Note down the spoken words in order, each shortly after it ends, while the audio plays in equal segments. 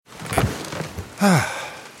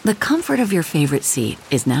The comfort of your favorite seat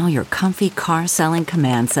is now your comfy car selling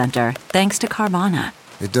command center, thanks to Carvana.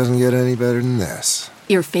 It doesn't get any better than this.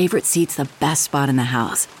 Your favorite seat's the best spot in the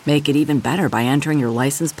house. Make it even better by entering your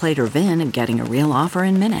license plate or VIN and getting a real offer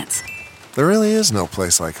in minutes. There really is no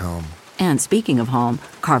place like home. And speaking of home,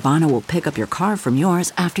 Carvana will pick up your car from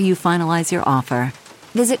yours after you finalize your offer.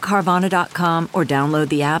 Visit Carvana.com or download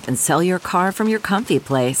the app and sell your car from your comfy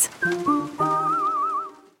place.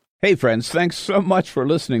 Hey, friends, thanks so much for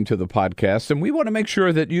listening to the podcast. And we want to make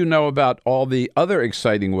sure that you know about all the other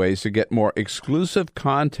exciting ways to get more exclusive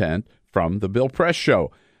content from The Bill Press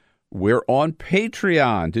Show. We're on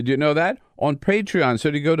Patreon. Did you know that? On Patreon.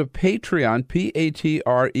 So to go to Patreon,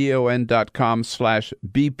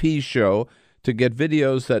 patreon.com/BP Show to get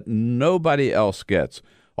videos that nobody else gets.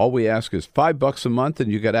 All we ask is $5 a month,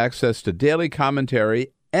 and you get access to daily commentary.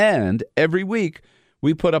 And every week,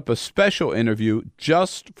 we put up a special interview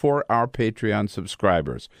just for our Patreon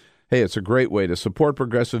subscribers. Hey, it's a great way to support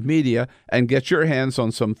progressive media and get your hands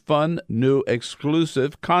on some fun, new,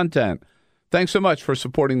 exclusive content. Thanks so much for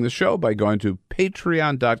supporting the show by going to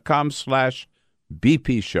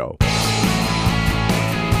patreon.com/BP Show.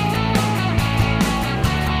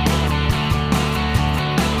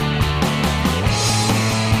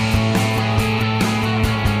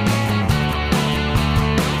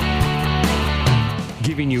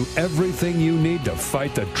 Giving you everything you need to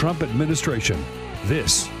fight the Trump administration.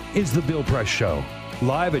 This is The Bill Press Show,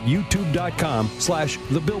 live at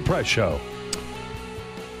youtube.com/The Bill Press Show.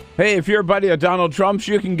 Hey, if you're a buddy of Donald Trump's,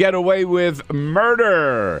 you can get away with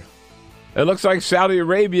murder. It looks like Saudi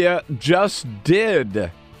Arabia just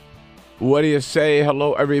did. What do you say?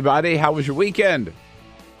 Hello, everybody. How was your weekend?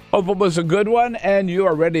 Hope it was a good one, and you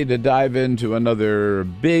are ready to dive into another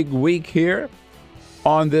big week here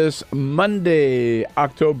on this Monday,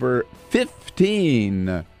 October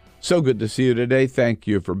 15. So good to see you today. Thank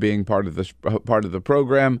you for being part of the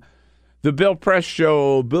program. The Bill Press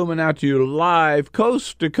Show booming out to you live,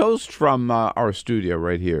 coast to coast from our studio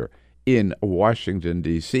right here in Washington,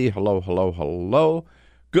 D.C. Hello, hello, hello.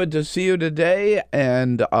 Good to see you today.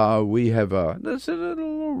 And we have this is a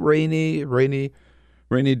little rainy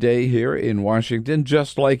day here in Washington,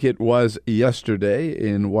 just like it was yesterday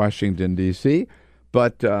in Washington, D.C.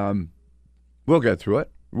 But we'll get through it.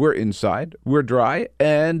 We're inside, we're dry,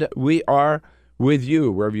 and we are with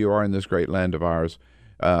you wherever you are in this great land of ours.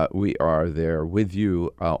 We are there with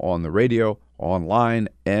you on the radio, online,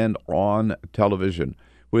 and on television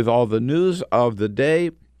with all the news of the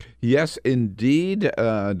day. Yes, indeed,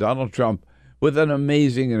 Donald Trump with an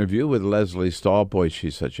amazing interview with Lesley Stahl. Boy,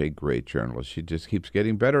 she's such a great journalist. She just keeps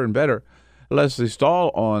getting better and better. Lesley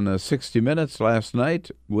Stahl on 60 Minutes last night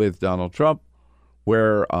with Donald Trump,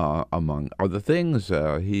 where, among other things,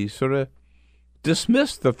 he sort of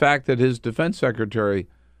dismissed the fact that his defense secretary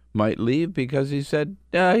might leave because he said,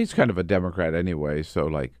 he's kind of a Democrat anyway, so,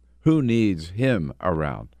 like, who needs him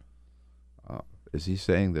around? Is he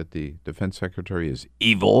saying that the defense secretary is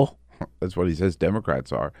evil? That's what he says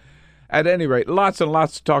Democrats are. At any rate, lots and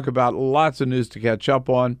lots to talk about, lots of news to catch up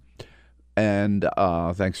on. And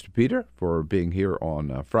thanks to Peter for being here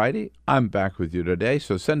on Friday. I'm back with you today,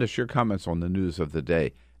 so send us your comments on the news of the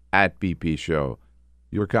day at BP Show.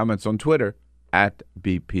 Your comments on Twitter at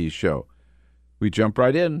BP Show. We jump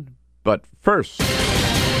right in, but first,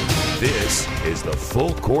 This is the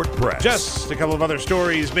Full Court Press. Just a couple of other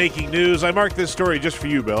stories making news. I marked this story just for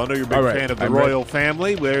you, Bill. I know you're a big fan of the royal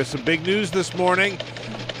family. There's some big news this morning.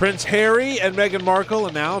 Prince Harry and Meghan Markle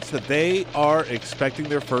announced that they are expecting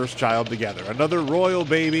their first child together. Another royal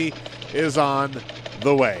baby is on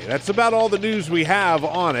the way. That's about all the news we have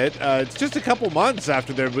on it. It's just a couple months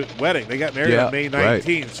after their wedding. They got married on May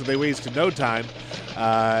 19th, so they wasted no time.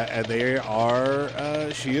 And they are,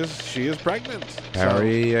 she is pregnant.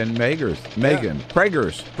 Harry and Meghan.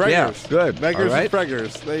 Preggers. Yeah, good. Meggers and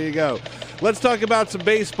Preggers. There you go. Let's talk about some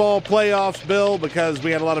baseball playoffs, Bill, because we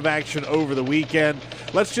had a lot of action over the weekend.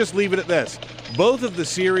 Let's just leave it at this. Both of the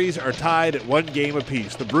series are tied at 1 game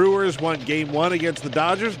apiece. The Brewers won Game 1 against the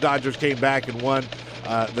Dodgers. Dodgers came back and won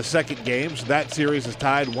the second game, so that series is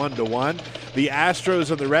tied 1-1. The Astros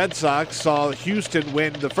and the Red Sox saw Houston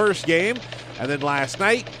win the first game, and then last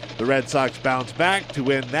night, the Red Sox bounced back to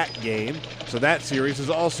win that game, so that series is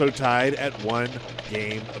also tied at 1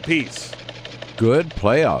 game apiece. Good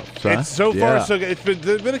playoffs, huh? It's so far so good.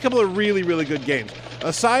 There's been a couple of really, really good games.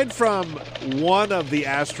 Aside from one of the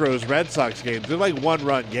Astros-Red Sox games, they're like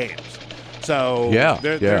one-run games. So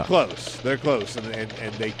they're close. They're close, and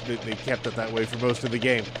they kept it that way for most of the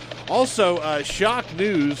game. Also, shock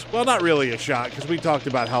news. Well, not really a shock because we talked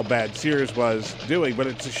about how bad Sears was doing, but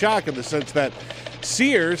it's a shock in the sense that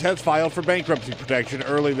Sears has filed for bankruptcy protection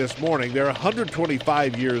early this morning. They're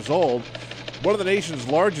 125 years old. One of the nation's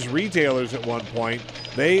largest retailers at one point.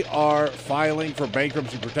 They are filing for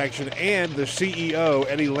bankruptcy protection, and the CEO,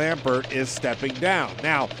 Eddie Lampert, is stepping down.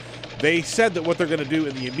 Now, they said that what they're going to do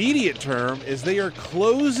in the immediate term is they are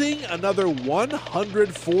closing another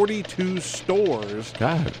 142 stores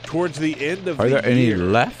towards the end of the year. Are there any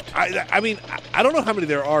left? I mean, I don't know how many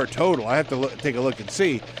there are total. I have to take a look and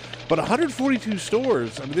see. But 142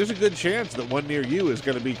 stores, I mean, there's a good chance that one near you is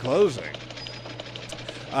going to be closing.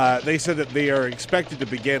 They said that they are expected to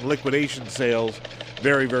begin liquidation sales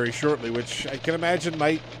very, very shortly, which I can imagine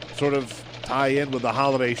might sort of tie in with the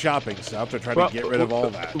holiday shopping stuff. They're trying to get rid of all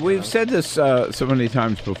that. We've said this so many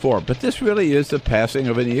times before, but this really is the passing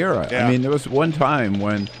of an era. Yeah. I mean, there was one time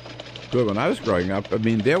when I was growing up, I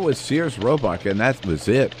mean, there was Sears Roebuck, and that was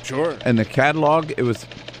it. Sure. And the catalog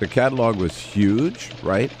was huge,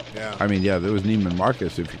 right? Yeah. I mean, yeah, there was Neiman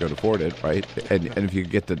Marcus if you could afford it, right? And if you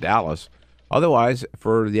could get to Dallas. Otherwise,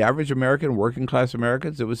 for the average American, working class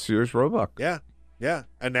Americans, it was Sears Roebuck. Yeah. Yeah.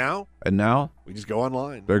 And now? We just go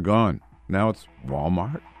online. They're gone. Now it's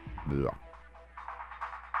Walmart. Ugh.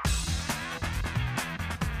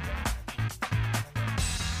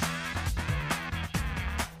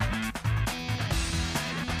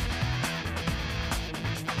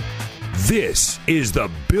 This is the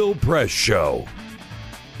Bill Press Show.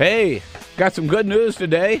 Hey, got some good news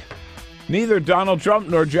today. Neither Donald Trump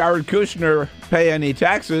nor Jared Kushner pay any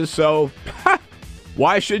taxes, so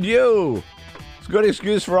why should you? It's a good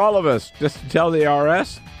excuse for all of us just to tell the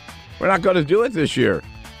IRS we're not going to do it this year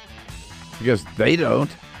because they don't.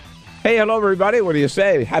 Hey, hello, everybody. What do you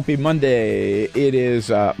say? Happy Monday. It is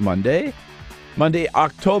Monday,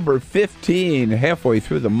 October 15, halfway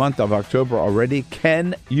through the month of October already.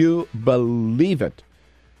 Can you believe it?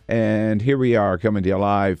 And here we are coming to you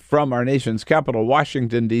live from our nation's capital,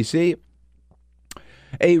 Washington, D.C.,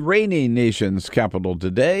 a rainy nation's capital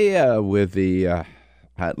today with the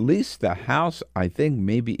at least the House, I think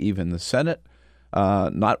maybe even the Senate,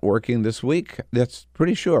 not working this week. That's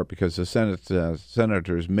pretty sure because the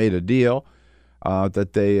senators made a deal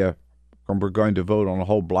that they were going to vote on a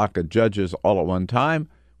whole block of judges all at one time,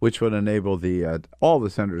 which would enable all the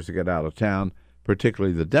senators to get out of town,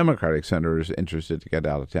 particularly the Democratic senators interested to get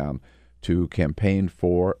out of town to campaign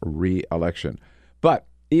for re-election. But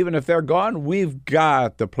even if they're gone, we've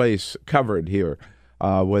got the place covered here,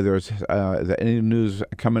 whether it's any news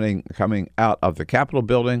coming out of the Capitol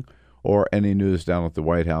building or any news down at the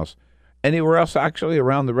White House. Anywhere else, actually,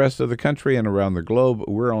 around the rest of the country and around the globe,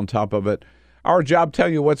 we're on top of it. Our job, tell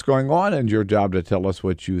you what's going on, and your job to tell us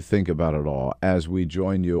what you think about it all as we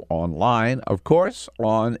join you online, of course,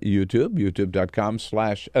 on YouTube,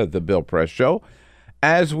 youtube.com/The Bill Press Show,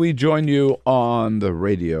 as we join you on the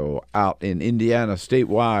radio out in Indiana,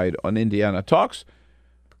 statewide on Indiana Talks.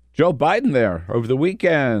 Joe Biden there over the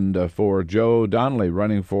weekend for Joe Donnelly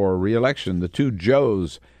running for re-election, the two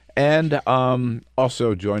Joes, and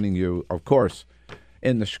also joining you, of course,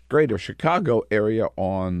 in the greater Chicago area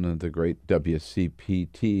on the great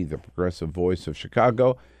WCPT, the progressive voice of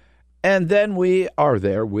Chicago. And then we are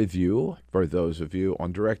there with you, for those of you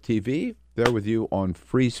on DirecTV, there with you on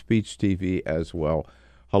Free Speech TV as well.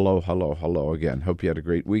 Hello, hello, hello again. Hope you had a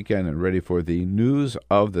great weekend and ready for the news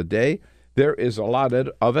of the day. There is a lot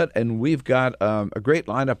of it, and we've got a great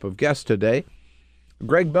lineup of guests today.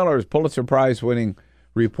 Greg Miller is Pulitzer Prize-winning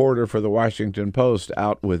reporter for the Washington Post,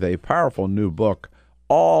 out with a powerful new book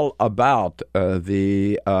all about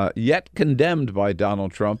the yet condemned by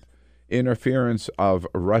Donald Trump interference of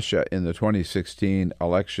Russia in the 2016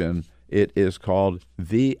 election. It is called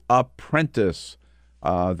The Apprentice,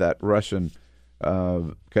 that Russian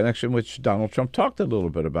connection, which Donald Trump talked a little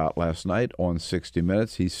bit about last night on 60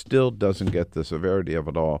 Minutes. He still doesn't get the severity of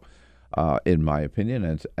it all, in my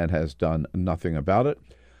opinion, and has done nothing about it.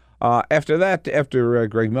 After that, after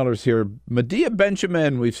Greg Miller's here, Medea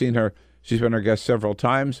Benjamin, we've seen her. She's been our guest several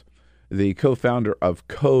times, the co-founder of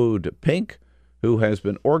Code Pink, who has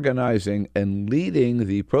been organizing and leading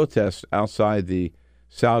the protest outside the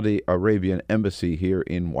Saudi Arabian embassy here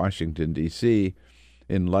in Washington, D.C.,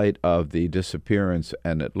 in light of the disappearance,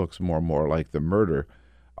 and it looks more and more like the murder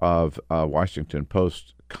of Washington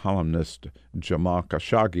Post columnist Jamal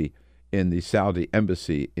Khashoggi in the Saudi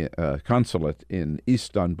embassy consulate in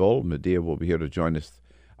Istanbul. Medea will be here to join us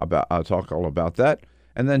about talk all about that.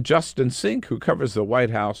 And then Justin Sink, who covers the White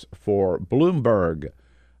House for Bloomberg,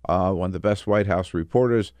 one of the best White House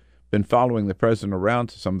reporters, been following the president around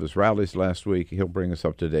to some of his rallies last week. He'll bring us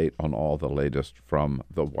up to date on all the latest from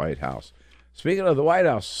the White House. Speaking of the White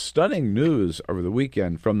House, stunning news over the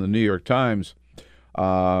weekend from the New York Times.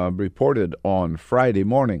 reported on Friday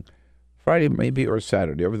morning. Friday maybe or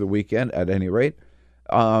Saturday, over the weekend at any rate.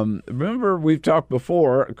 Remember, we've talked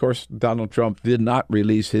before, of course, Donald Trump did not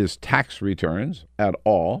release his tax returns at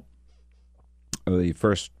all. The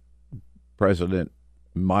first president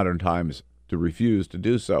in modern times to refuse to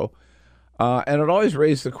do so. And it always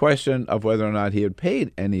raised the question of whether or not he had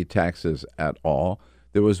paid any taxes at all.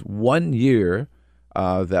 There was 1 year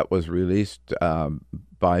that was released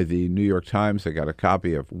by the New York Times. I got a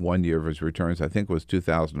copy of 1 year of his returns. I think it was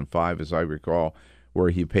 2005, as I recall, where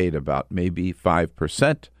he paid about maybe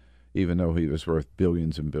 5%, even though he was worth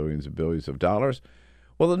billions and billions and billions of dollars.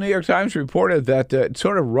 Well, the New York Times reported that it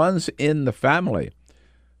sort of runs in the family.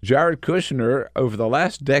 Jared Kushner, over the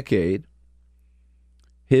last decade,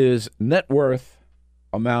 his net worth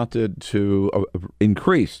amounted to,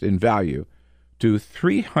 increased in value to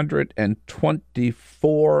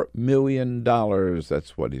 $324 million.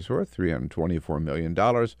 That's what he's worth, $324 million.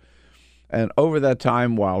 And over that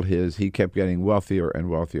time, while he kept getting wealthier and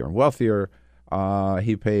wealthier and wealthier,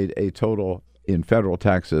 he paid a total in federal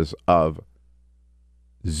taxes of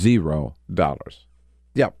 $0.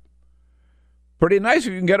 Yep. Pretty nice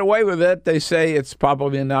if you can get away with it. They say it's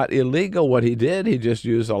probably not illegal what he did. He just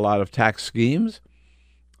used a lot of tax schemes,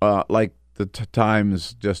 like the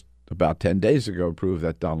Times just about 10 days ago proved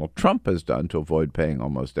that Donald Trump has done to avoid paying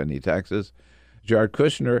almost any taxes. Jared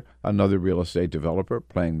Kushner, another real estate developer,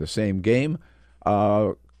 playing the same game,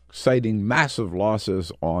 citing massive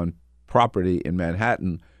losses on property in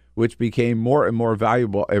Manhattan, which became more and more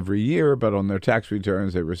valuable every year, but on their tax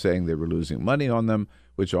returns, they were saying they were losing money on them,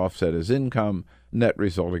 which offset his income. Net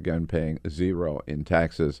result, again, paying $0 in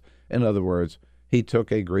taxes. In other words, he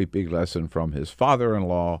took a great big lesson from his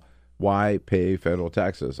father-in-law. Why pay federal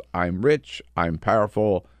taxes? I'm rich, I'm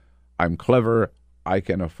powerful, I'm clever, I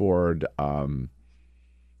can afford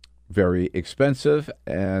very expensive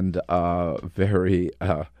and very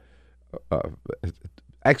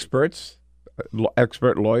expert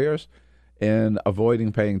lawyers in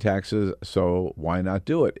avoiding paying taxes, so why not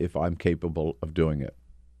do it if I'm capable of doing it?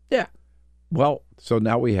 Yeah. Well, so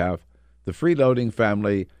now we have the freeloading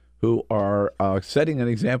family who are setting an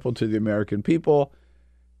example to the American people.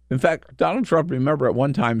 In fact, Donald Trump, remember, at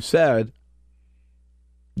one time said,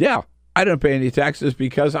 yeah, I don't pay any taxes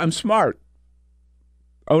because I'm smart.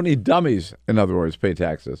 Only dummies, in other words, pay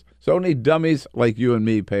taxes. So only dummies like you and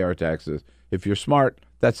me pay our taxes. If you're smart,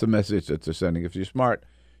 that's the message that they're sending. If you're smart,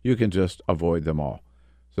 you can just avoid them all.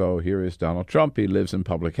 So here is Donald Trump. He lives in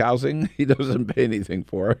public housing. He doesn't pay anything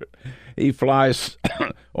for it. He flies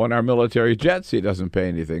on our military jets. He doesn't pay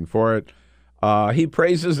anything for it. He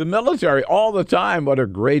praises the military all the time, what a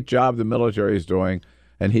great job the military is doing,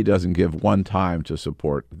 and he doesn't give one time to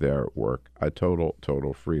support their work. A total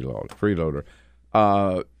freeloader.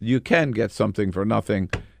 You can get something for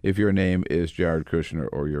nothing if your name is Jared Kushner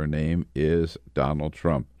or your name is Donald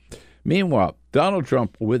Trump. Meanwhile, Donald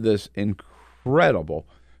Trump, with this incredible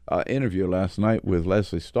interview last night with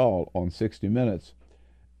Leslie Stahl on 60 Minutes,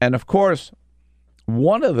 and of course,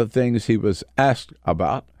 one of the things he was asked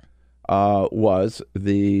about was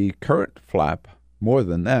the current flap, more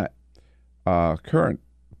than that, current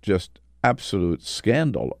just absolute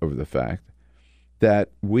scandal over the fact that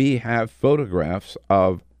we have photographs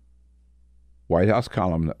of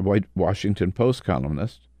Washington Post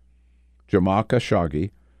columnist Jamal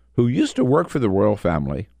Khashoggi, who used to work for the royal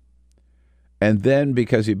family, and then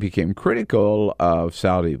because he became critical of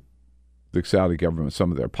the Saudi government,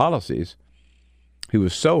 some of their policies, he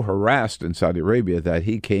was so harassed in Saudi Arabia that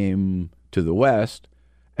he came to the West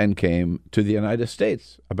and came to the United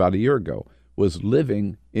States about a year ago, was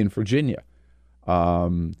living in Virginia.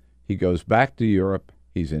 He goes back to Europe.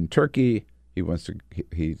 He's in Turkey. He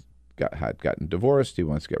had gotten divorced. He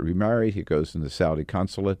wants to get remarried. He goes in the Saudi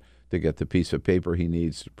consulate to get the piece of paper he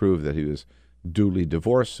needs to prove that he was duly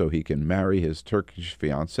divorced so he can marry his Turkish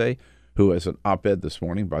fiancée, who has an op-ed this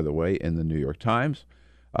morning, by the way, in the New York Times,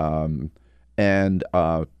 and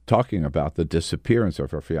talking about the disappearance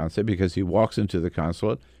of her fiancé because he walks into the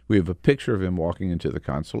consulate. We have a picture of him walking into the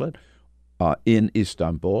consulate in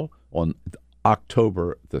Istanbul on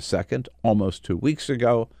October the 2nd, almost 2 weeks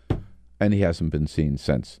ago, and he hasn't been seen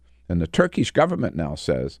since. And the Turkish government now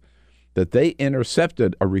says that they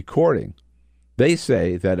intercepted a recording. They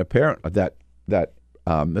say that that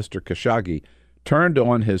Mr. Khashoggi turned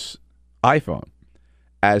on his iPhone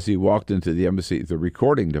as he walked into the embassy, the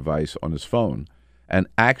recording device on his phone, and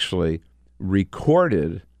actually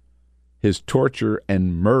recorded his torture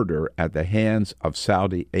and murder at the hands of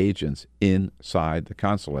Saudi agents inside the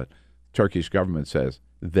consulate. Turkish government says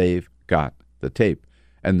they've got the tape.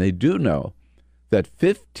 And they do know that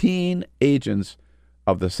 15 agents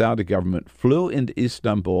of the Saudi government flew into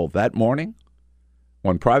Istanbul that morning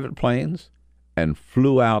on private planes and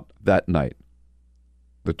flew out that night.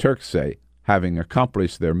 The Turks say, having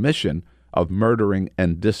accomplished their mission of murdering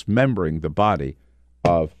and dismembering the body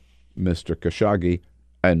of Mr. Khashoggi,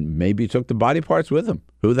 and maybe took the body parts with him.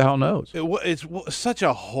 Who the hell knows? It's such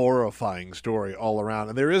a horrifying story all around.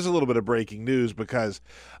 And there is a little bit of breaking news because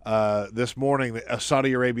this morning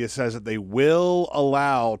Saudi Arabia says that they will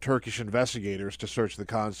allow Turkish investigators to search the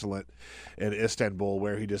consulate in Istanbul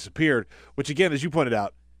where he disappeared, which, again, as you pointed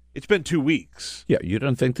out, it's been 2 weeks. Yeah, you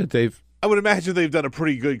don't think that they've... I would imagine they've done a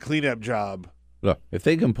pretty good cleanup job. Look, if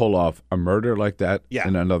they can pull off a murder like that Yeah.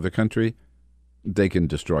 in another country, they can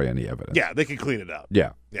destroy any evidence. Yeah, they can clean it up.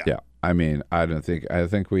 Yeah. I mean, I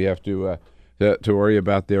think we have to worry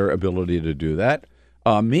about their ability to do that.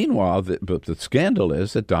 Meanwhile, the scandal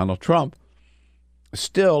is that Donald Trump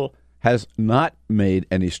still has not made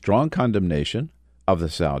any strong condemnation of the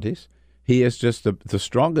Saudis. He is just the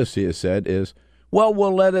strongest he has said is, well,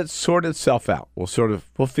 we'll let it sort itself out. We'll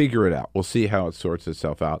figure it out. We'll see how it sorts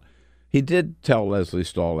itself out. He did tell Leslie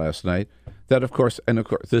Stahl last night that, of course,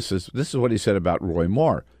 this is what he said about Roy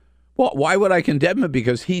Moore. Well, why would I condemn him?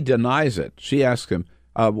 Because he denies it. She asked him,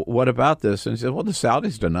 what about this? And he said, well, the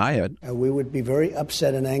Saudis deny it. We would be very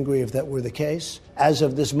upset and angry if that were the case. As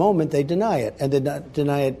of this moment, they deny it, and they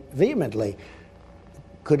deny it vehemently.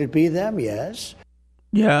 Could it be them? Yes.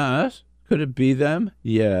 Yes. Could it be them?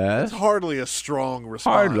 Yes. It's hardly a strong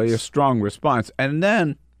response. Hardly a strong response. And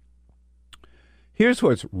then here's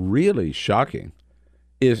what's really shocking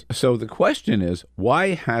so the question is, why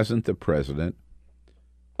hasn't the president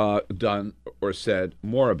done or said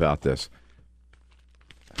more about this?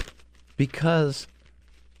 Because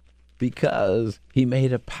he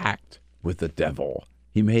made a pact with the devil.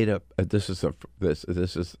 He made this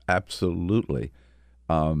is absolutely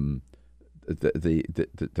the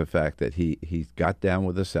fact that he got down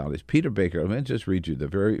with the Saudis. Peter Baker, let me just read you the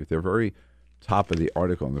very top of the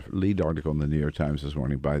article, the lead article in the New York Times this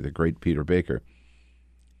morning by the great Peter Baker.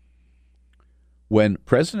 When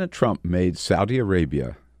President Trump made Saudi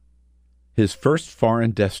Arabia his first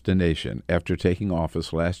foreign destination after taking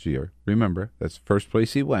office last year, remember, that's the first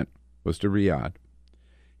place he went, was to Riyadh,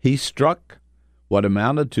 he struck what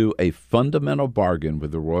amounted to a fundamental bargain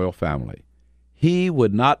with the royal family. He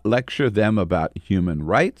would not lecture them about human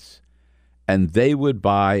rights, and they would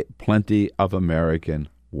buy plenty of American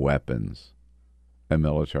weapons and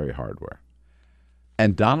military hardware.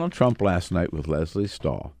 And Donald Trump last night with Leslie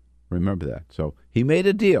Stahl, remember that. So he made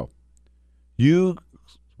a deal. You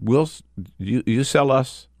sell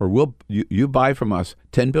us, or you buy from us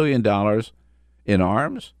 $10 billion in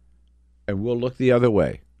arms, and we'll look the other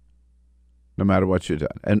way, no matter what you've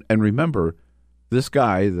done. And remember, this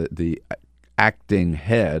guy, the acting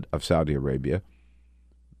head of Saudi Arabia,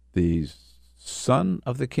 the son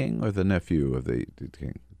of the king or the nephew of the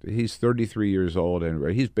king, he's 33 years old,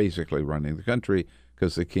 and he's basically running the country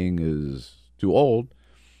because the king is too old.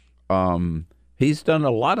 He's done a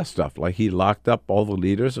lot of stuff, like he locked up all the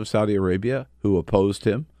leaders of Saudi Arabia who opposed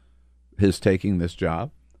his taking this job,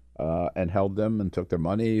 and held them and took their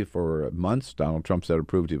money for months. Donald Trump said it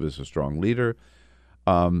proved he was a strong leader.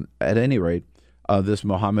 At any rate, this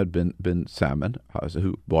Mohammed bin Salman,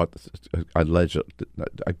 who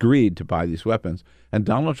agreed to buy these weapons, and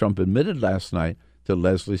Donald Trump admitted last night to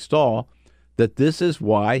Leslie Stahl that this is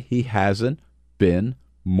why he hasn't been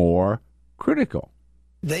more critical.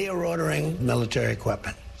 They are ordering military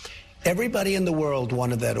equipment. Everybody in the world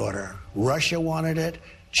wanted that order. Russia wanted it.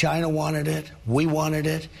 China wanted it. We wanted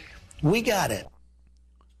it. We got it.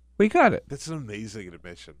 We got it. That's an amazing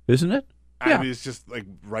admission. Isn't it? I mean, it's just like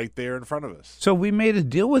right there in front of us. So we made a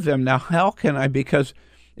deal with them. Now, how can I? Because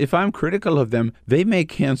if I'm critical of them, they may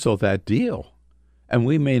cancel that deal, and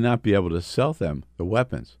we may not be able to sell them the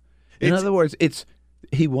weapons. In other words,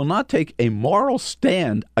 he will not take a moral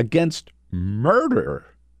stand against murder,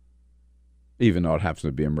 even though it happens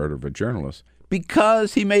to be a murder of a journalist,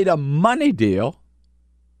 because he made a money deal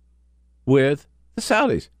with the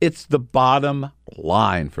Saudis. It's the bottom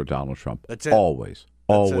line for Donald Trump. That's it. Always.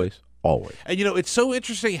 And, it's so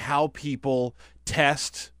interesting how people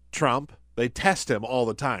test Trump. They test him all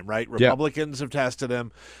the time, right? Republicans have tested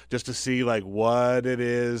him just to see, like, what it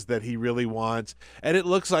is that he really wants. And it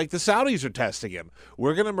looks like the Saudis are testing him.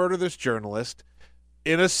 We're going to murder this journalist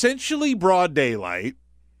in essentially broad daylight,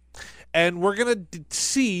 and we're going to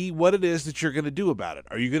see what it is that you're going to do about it.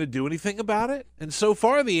 Are you going to do anything about it? And so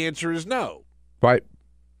far, the answer is no. Right.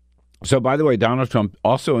 So, by the way, Donald Trump,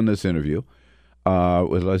 also in this interview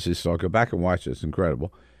with Leslie Stahl, go back and watch this,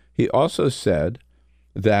 incredible. He also said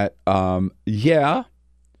that,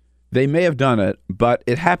 They may have done it, but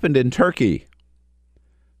it happened in Turkey,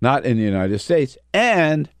 not in the United States.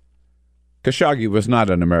 And Khashoggi was not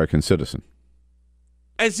an American citizen.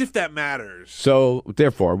 As if that matters. So,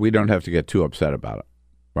 therefore, we don't have to get too upset about it,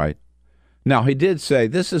 right? Now, he did say,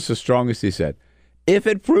 this is the strongest he said, if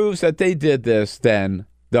it proves that they did this, then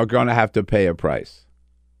they're going to have to pay a price,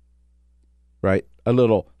 right? A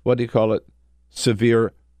little, what do you call it?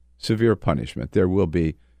 Severe punishment. There will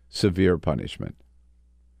be severe punishment.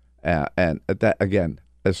 And that, again,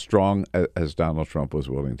 as strong as Donald Trump was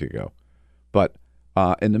willing to go. But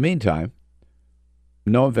in the meantime,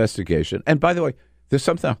 no investigation. And by the way, there's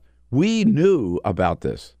something else. We knew about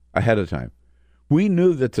this ahead of time. We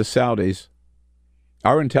knew that the Saudis,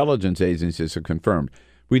 our intelligence agencies have confirmed,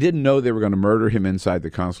 we didn't know they were going to murder him inside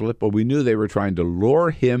the consulate, but we knew they were trying to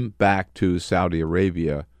lure him back to Saudi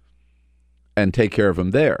Arabia and take care of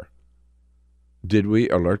him there. Did we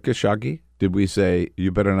alert Khashoggi? Did we say,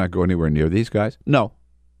 you better not go anywhere near these guys? No.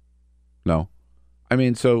 I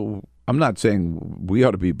mean, so I'm not saying we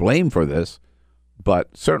ought to be blamed for this,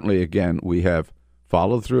 but certainly, again, we have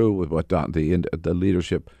followed through with what the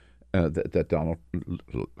leadership that Donald,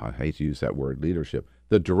 I hate to use that word, leadership,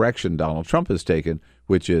 the direction Donald Trump has taken,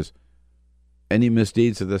 which is any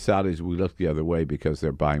misdeeds of the Saudis, we look the other way because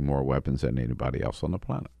they're buying more weapons than anybody else on the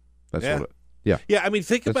planet. That's what it. Yeah. Yeah, I mean,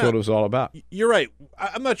 That's what it was all about. You're right.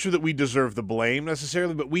 I'm not sure that we deserve the blame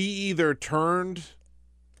necessarily, but we either turned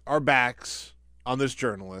our backs on this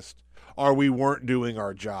journalist or we weren't doing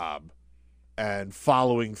our job and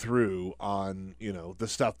following through on, the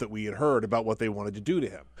stuff that we had heard about what they wanted to do to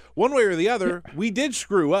him. One way or the other, we did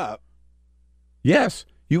screw up. Yes.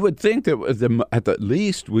 You would think that at the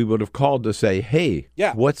least we would have called to say, hey,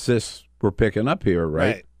 what's this we're picking up here,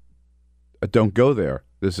 right? Don't go there.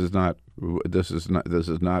 This is not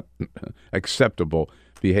acceptable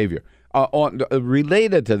behavior.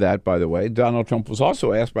 Related to that, by the way, Donald Trump was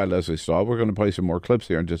also asked by Leslie Stahl. We're going to play some more clips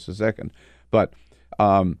here in just a second, but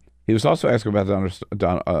he was also asked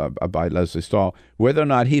by Leslie Stahl whether or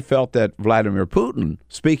not he felt that Vladimir Putin,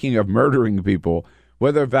 speaking of murdering people,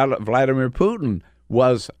 whether Vladimir Putin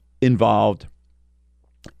was involved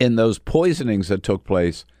in those poisonings that took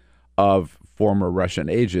place of former Russian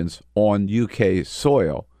agents on UK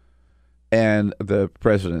soil. And the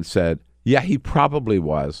president said, yeah, he probably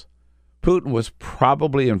was. Putin was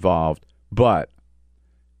probably involved, but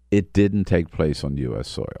it didn't take place on U.S.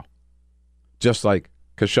 soil. Just like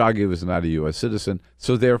Khashoggi was not a U.S. citizen,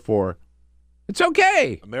 so therefore, it's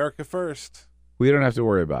okay. America first. We don't have to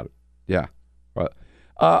worry about it. Yeah.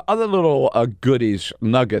 Other little goodies,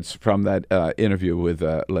 nuggets from that interview with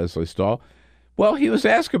Leslie Stahl. Well, he was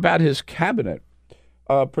asked about his cabinet,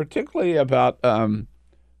 particularly about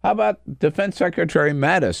how about Defense Secretary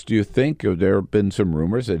Mattis? Do you think there have been some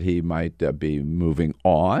rumors that he might be moving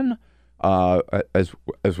on? As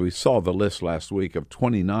we saw the list last week of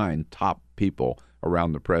 29 top people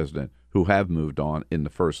around the president who have moved on in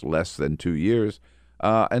the first less than 2 years.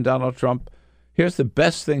 And Donald Trump, here's the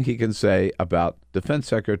best thing he can say about Defense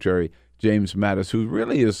Secretary James Mattis, who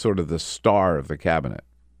really is sort of the star of the cabinet.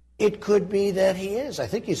 It could be that he is. I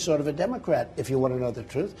think he's sort of a Democrat, if you want to know the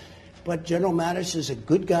truth. But General Mattis is a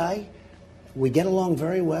good guy. We get along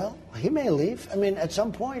very well. He may leave. I mean, at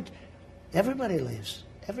some point, everybody leaves.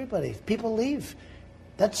 Everybody. People leave.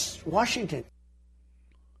 That's Washington.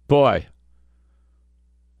 Boy,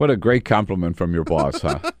 what a great compliment from your boss,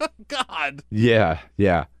 huh? God. Yeah.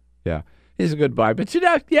 He's a good guy. But,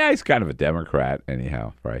 he's kind of a Democrat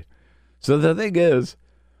anyhow, right? So the thing is,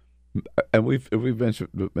 and we've mentioned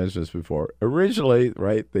this before, originally,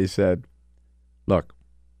 right, they said, look,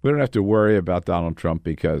 we don't have to worry about Donald Trump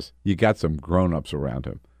because you got some grown-ups around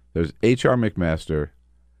him. There's H.R. McMaster,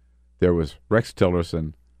 there was Rex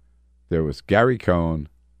Tillerson, there was Gary Cohn,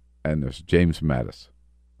 and there's James Mattis.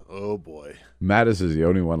 Oh, boy. Mattis is the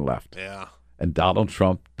only one left. Yeah. And Donald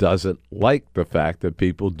Trump doesn't like the fact that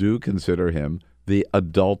people do consider him the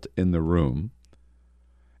adult in the room.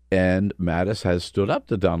 And Mattis has stood up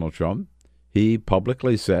to Donald Trump. He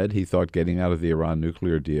publicly said he thought getting out of the Iran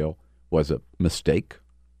nuclear deal was a mistake.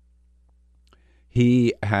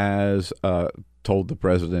 He has told the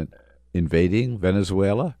president, invading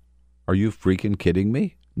Venezuela? Are you freaking kidding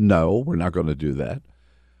me? No, we're not going to do that.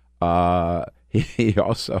 He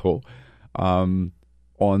also, on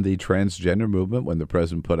the transgender movement, when the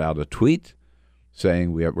president put out a tweet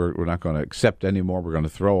saying we're not going to accept anymore, we're going to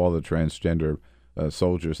throw all the transgender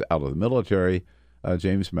soldiers out of the military,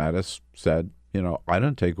 James Mattis said, I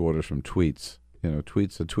don't take orders from tweets. A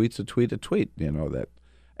tweet's a tweet, that.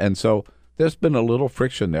 And so there's been a little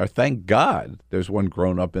friction there. Thank God there's one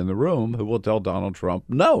grown-up in the room who will tell Donald Trump,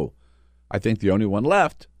 no. I think the only one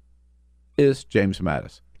left is James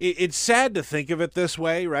Mattis. It's sad to think of it this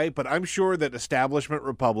way, right? But I'm sure that establishment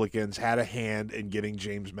Republicans had a hand in getting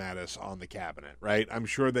James Mattis on the cabinet, right? I'm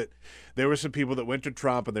sure that there were some people that went to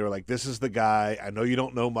Trump and they were like, this is the guy. I know you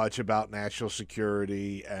don't know much about national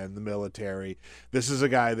security and the military. This is a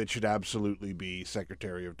guy that should absolutely be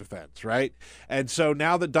Secretary of Defense, right? And so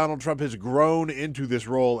now that Donald Trump has grown into this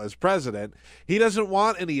role as president, he doesn't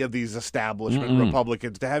want any of these establishment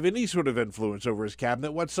Republicans to have any sort of influence over his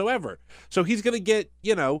cabinet whatsoever. So he's going to get,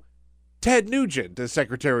 Ted Nugent as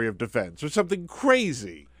Secretary of Defense or something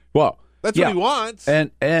crazy. Well, that's what he wants.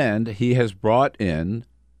 And he has brought in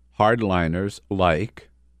hardliners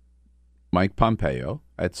like Mike Pompeo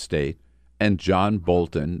at State and John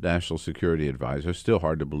Bolton, National Security Advisor. Still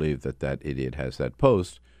hard to believe that idiot has that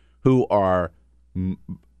post, who are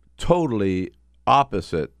totally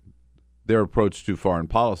opposite their approach to foreign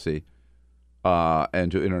policy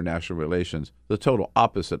and to international relations, the total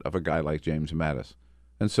opposite of a guy like James Mattis.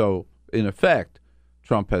 And so, in effect,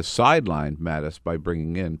 Trump has sidelined Mattis by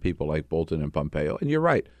bringing in people like Bolton and Pompeo. And you're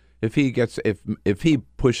right. If he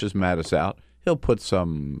pushes Mattis out, he'll put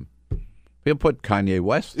Kanye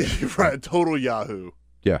West. Right, total Yahoo.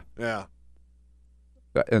 Yeah. Yeah.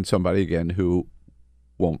 And somebody again who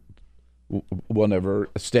will never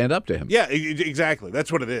stand up to him. Yeah, exactly.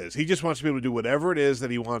 That's what it is. He just wants to be able to do whatever it is that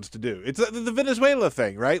he wants to do. It's the Venezuela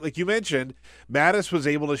thing, right? Like you mentioned, Mattis was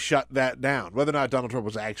able to shut that down. Whether or not Donald Trump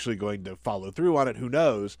was actually going to follow through on it, who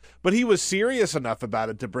knows? But he was serious enough about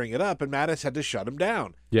it to bring it up, and Mattis had to shut him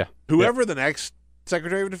down. Yeah. Whoever the next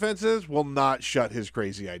Secretary of Defense is will not shut his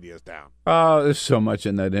crazy ideas down. There's so much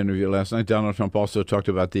in that interview last night. Donald Trump also talked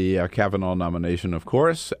about the Kavanaugh nomination, of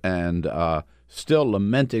course, and still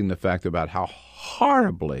lamenting the fact about how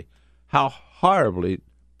horribly poor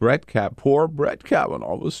Brett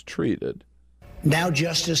Kavanaugh was treated. Now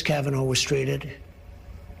Justice Kavanaugh was treated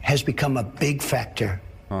has become a big factor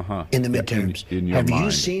in the midterms. In your Have mind.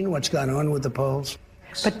 you seen what's gone on with the polls?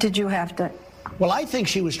 But did you have to? Well, I think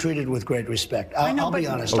she was treated with great respect. I'll be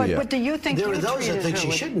honest. But do you think There you are those that treated think her she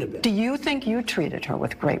with- shouldn't have been. Do you think you treated her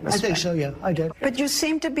with great I respect? think so, yeah, I did. But you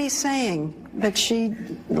seem to be saying that she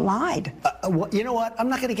lied. You know what? I'm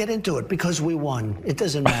not going to get into it because we won. It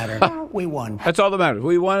doesn't matter. We won. That's all that matters.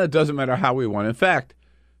 We won. It doesn't matter how we won. In fact,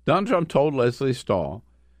 Donald Trump told Leslie Stahl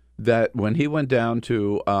that when he went down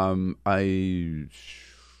to,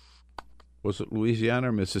 was it Louisiana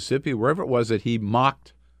or Mississippi, wherever it was, that he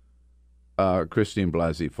mocked Christine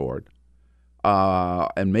Blasey Ford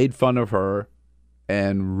and made fun of her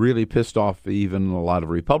and really pissed off even a lot of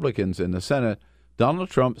Republicans in the Senate. Donald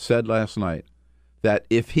Trump said last night that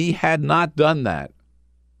if he had not done that,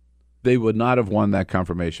 they would not have won that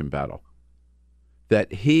confirmation battle.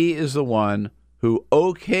 That he is the one who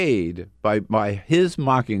okayed, by his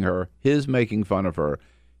mocking her, his making fun of her,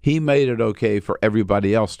 he made it okay for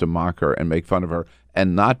everybody else to mock her and make fun of her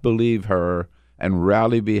and not believe her and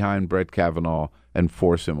rally behind Brett Kavanaugh and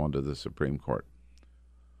force him onto the Supreme Court.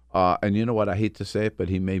 And you know what? I hate to say it, but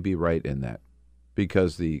he may be right in that.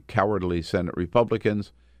 Because the cowardly Senate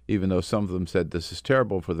Republicans, even though some of them said this is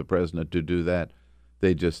terrible for the president to do that,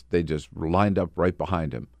 they just lined up right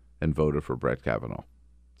behind him and voted for Brett Kavanaugh.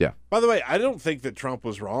 Yeah. By the way, I don't think that Trump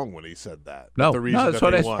was wrong when he said that. No, the reason that's that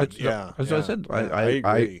what they I won. That's what I said. I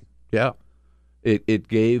agree. Yeah. It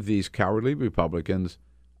gave these cowardly Republicans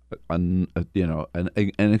an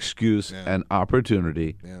excuse, an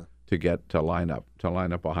opportunity to line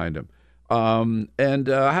up behind him. And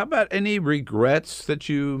how about any regrets that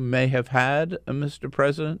you may have had, Mr.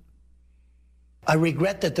 President? I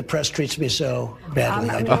regret that the press treats me so badly.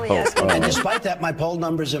 I'm really asking And you. despite that, my poll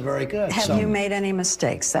numbers are very good. Have so you made any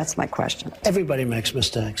mistakes? That's my question. everybody makes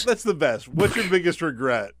mistakes. That's the best. What's your biggest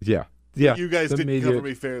regret? Yeah. You guys didn't cover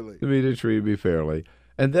me fairly. The media treated me fairly.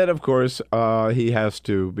 And then, of course, he has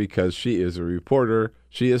to, because she is a reporter,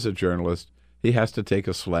 she is a journalist, he has to take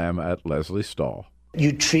a slam at Leslie Stahl.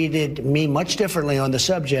 You treated me much differently on the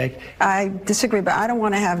subject. I disagree, but I don't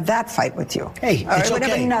want to have that fight with you. Hey, All right, it's we're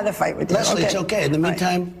gonna okay. have another fight with you. Leslie, it's okay. In the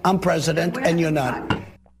meantime, I'm president and you're not.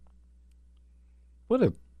 What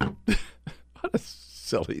a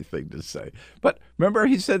silly thing to say. But remember,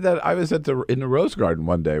 he said that I was in the Rose Garden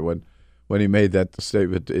one day when he made that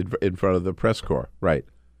statement in front of the press corps. Right.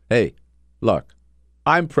 Hey, look,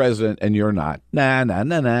 I'm president and you're not. Nah.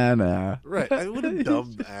 Right. What a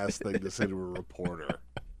dumb ass thing to say to a reporter.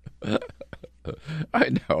 I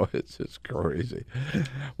know, it's just crazy.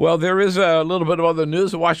 Well, there is a little bit of other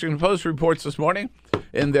news. The Washington Post reports this morning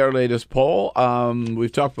in their latest poll.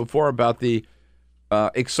 We've talked before about the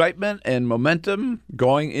excitement and momentum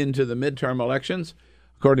going into the midterm elections.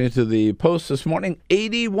 According to the Post this morning,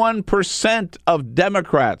 81% of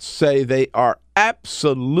Democrats say they are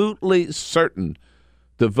absolutely certain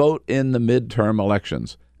to vote in the midterm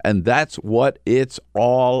elections. And that's what it's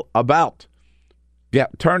all about. Yeah,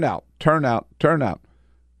 turnout.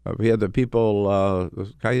 We had the people,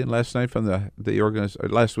 last night from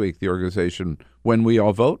last week, the organization When We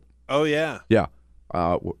All Vote. Oh, yeah. Yeah.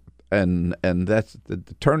 And that's the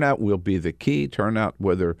turnout will be the key. Turnout,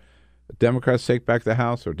 whether Democrats take back the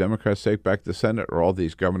House or Democrats take back the Senate or all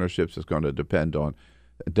these governorships, is going to depend on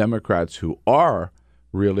Democrats who are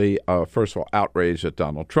really, first of all, outraged at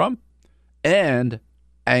Donald Trump and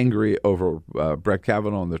angry over Brett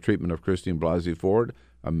Kavanaugh and the treatment of Christine Blasey Ford,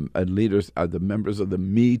 and leaders, the members of the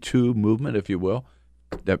Me Too movement, if you will.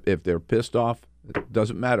 If they're pissed off, it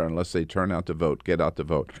doesn't matter unless they turn out to vote, get out to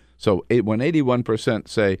vote. So when 81%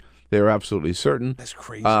 say they're absolutely certain, that's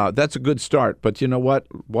crazy. That's a good start. But you know what?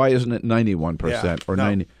 Why isn't it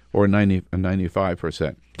 91% or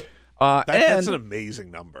 95%? That's an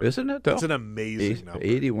amazing number, isn't it? That's an amazing number.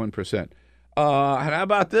 81%. How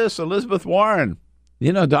about this? Elizabeth Warren.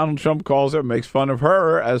 You know, Donald Trump calls her, makes fun of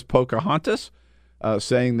her as Pocahontas,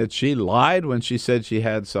 saying that she lied when she said she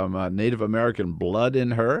had some Native American blood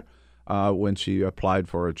in her when she applied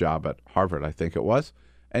for a job at Harvard, I think it was.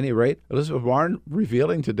 Any rate, Elizabeth Warren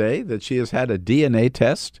revealing today that she has had a DNA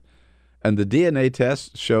test, and the DNA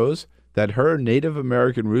test shows that her Native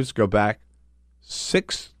American roots go back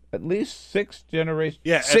at least six generations.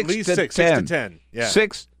 Yeah, at least 6 to 10. Yeah.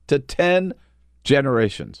 6 to 10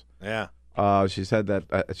 generations. Yeah. She said that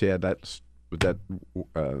she had that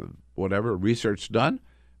whatever research done,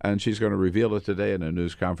 and she's going to reveal it today in a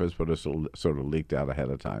news conference, but it's sort of leaked out ahead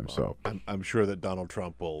of time. So I'm sure that Donald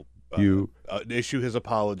Trump will issue his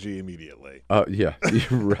apology immediately. Yeah,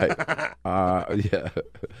 you're right. Yeah,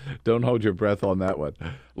 don't hold your breath on that one.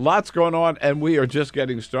 Lots going on, and we are just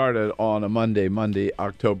getting started on a Monday,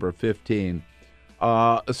 October 15.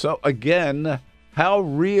 So again, how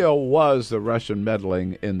real was the Russian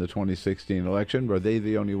meddling in the 2016 election? Were they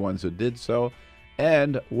the only ones who did so?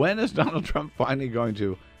 And when is Donald Trump finally going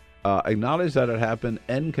to acknowledge that it happened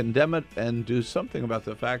and condemn it and do something about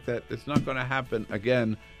the fact that it's not going to happen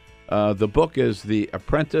again? The book is The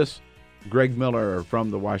Apprentice. Greg Miller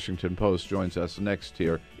from the Washington Post joins us next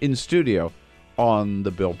here in studio on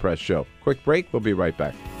The Bill Press Show. Quick break. We'll be right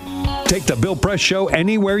back. Take The Bill Press Show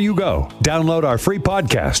anywhere you go. Download our free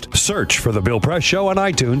podcast. Search for The Bill Press Show on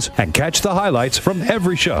iTunes and catch the highlights from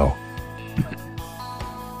every show.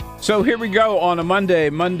 So here we go on a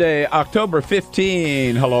Monday, October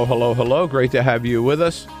 15. Hello. Great to have you with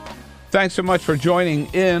us. Thanks so much for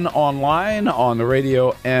joining in online, on the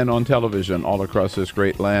radio, and on television all across this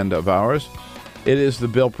great land of ours. It is the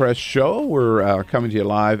Bill Press Show. We're coming to you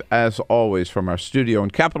live, as always, from our studio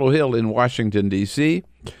in Capitol Hill in Washington, D.C.,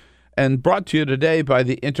 and brought to you today by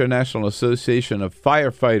the International Association of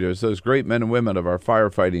Firefighters, those great men and women of our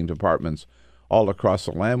firefighting departments all across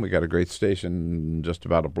the land. We got a great station just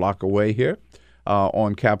about a block away here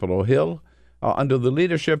on Capitol Hill under the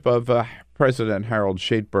leadership of President Harold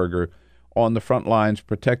Schaitberger, on the front lines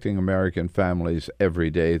protecting American families every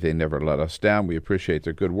day. They never let us down. We appreciate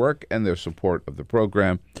their good work and their support of the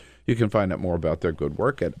program. You can find out more about their good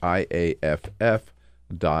work at IAFF.org.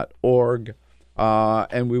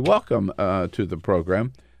 And we welcome to the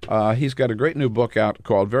program. He's got a great new book out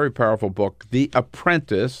called, very powerful book, The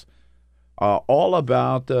Apprentice, all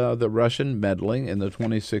about the Russian meddling in the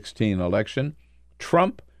 2016 election,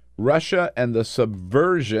 Trump, Russia, and the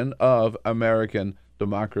subversion of American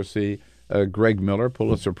democracy. Greg Miller,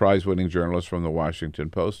 Pulitzer Prize-winning journalist from the Washington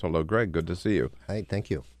Post. Hello, Greg. Good to see you. Hi, thank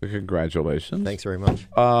you. Congratulations. Thanks very much.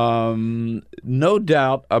 No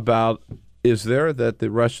doubt about, is there, that the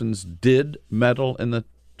Russians did meddle in the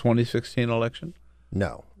 2016 election?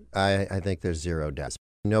 No, I think there's zero doubt.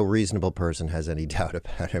 No reasonable person has any doubt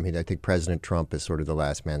about it. I mean, I think President Trump is sort of the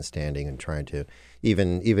last man standing and trying to,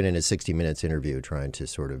 even in his 60 Minutes interview, trying to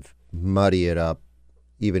sort of muddy it up.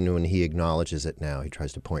 Even when he acknowledges it now, he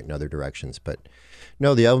tries to point in other directions. But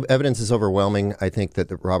no, the evidence is overwhelming. I think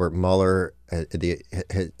that Robert Mueller,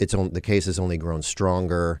 the case has only grown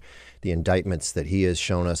stronger. The indictments that he has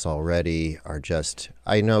shown us already are just,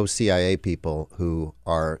 I know CIA people who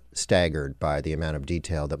are staggered by the amount of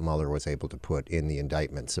detail that Mueller was able to put in the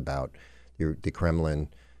indictments about the Kremlin,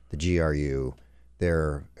 the GRU,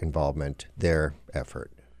 their involvement, their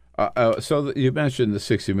effort. So you mentioned the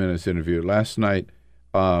 60 Minutes interview. Last night,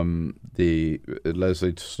 Leslie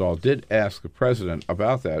Stahl did ask the president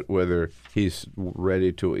about that, whether he's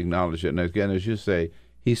ready to acknowledge it. And again, as you say,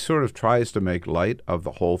 he sort of tries to make light of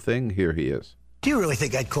the whole thing. Here he is. Do you really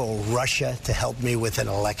think I'd call Russia to help me with an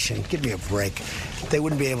election? Give me a break. They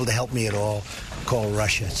wouldn't be able to help me at all. Call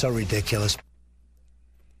Russia. It's so ridiculous.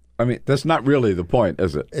 I mean, that's not really the point,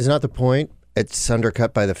 is it? It's not the point. It's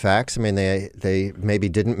undercut by the facts. I mean, they maybe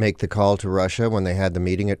didn't make the call to Russia when they had the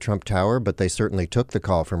meeting at Trump Tower, but they certainly took the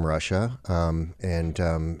call from Russia and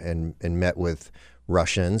met with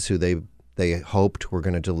Russians who they hoped were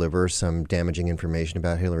going to deliver some damaging information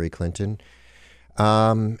about Hillary Clinton.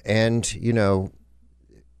 And, you know,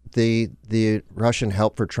 the Russian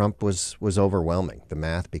help for Trump was overwhelming. The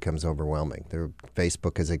math becomes overwhelming.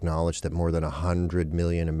 Facebook has acknowledged that more than 100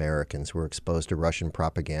 million Americans were exposed to Russian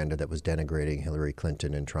propaganda that was denigrating Hillary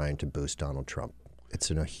Clinton and trying to boost Donald Trump.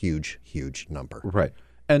 It's a huge, huge number. Right.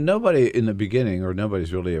 And nobody in the beginning, or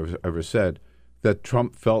nobody's really ever said that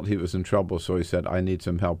Trump felt he was in trouble, so he said, I need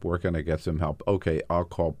some help. Where can I get some help? Okay, I'll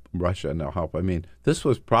call Russia and they'll help. I mean, this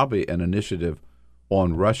was probably an initiative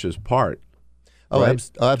on Russia's part. Oh,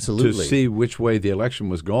 right? Absolutely. To see which way the election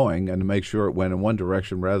was going and to make sure it went in one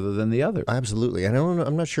direction rather than the other. Absolutely. And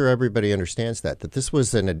I'm not sure everybody understands that this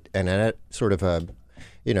was an sort of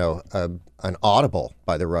an audible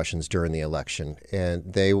by the Russians during the election.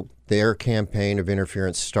 And their campaign of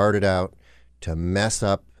interference started out to mess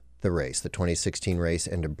up the race, the 2016 race,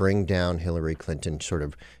 and to bring down Hillary Clinton, sort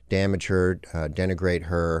of damage her, denigrate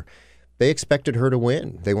her. They expected her to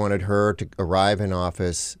win. They wanted her to arrive in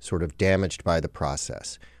office sort of damaged by the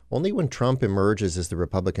process. Only when Trump emerges as the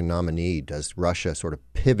Republican nominee does Russia sort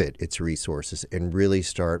of pivot its resources and really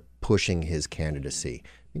start pushing his candidacy.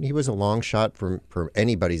 I mean, he was a long shot from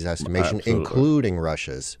anybody's estimation, Absolutely. including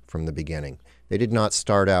Russia's from the beginning. They did not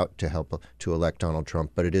start out to help to elect Donald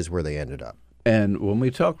Trump, but it is where they ended up. And when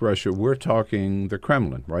we talk Russia, we're talking the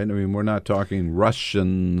Kremlin, right? I mean, we're not talking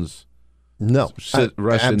Russians. No,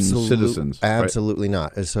 Russian citizens. Absolutely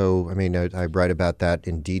not. So, I mean, I write about that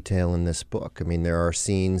in detail in this book. I mean, there are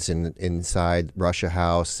scenes inside Russia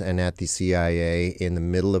House and at the CIA in the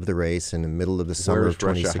middle of the race, in the middle of the summer of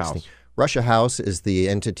 2016. Russia House is the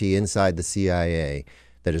entity inside the CIA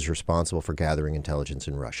that is responsible for gathering intelligence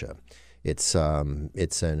in Russia. It's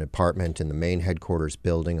an apartment in the main headquarters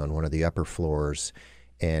building on one of the upper floors,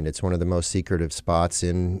 and it's one of the most secretive spots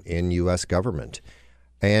in U.S. government.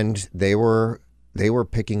 And they were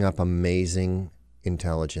picking up amazing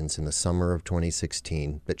intelligence in the summer of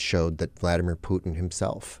 2016 that showed that Vladimir Putin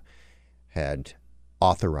himself had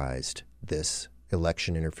authorized this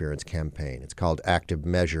election interference campaign. It's called active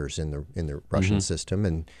measures in the Russian system,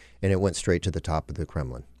 and it went straight to the top of the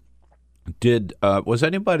Kremlin. Was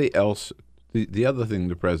anybody else? The other thing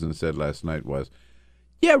the president said last night was,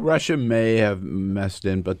 yeah, Russia may have messed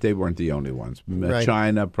in, but they weren't the only ones. Right.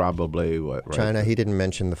 China probably. Right? China, he didn't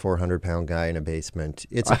mention the 400-pound guy in a basement.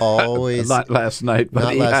 It's always not last night, but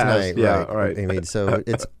not he last has. night. Yeah, right. I mean, so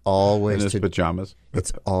it's always in his pajamas.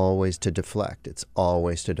 It's always to deflect. It's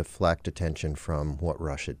always to deflect attention from what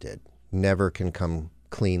Russia did. Never can come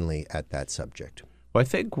cleanly at that subject. Well, I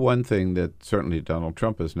think one thing that certainly Donald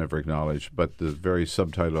Trump has never acknowledged, but the very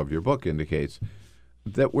subtitle of your book indicates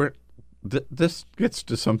that this gets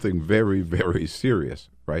to something very, very serious,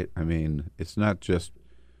 right? I mean, it's not just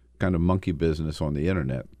kind of monkey business on the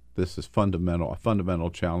internet. This is a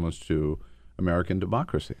fundamental challenge to American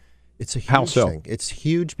democracy. It's a huge thing. It's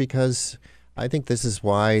huge because I think this is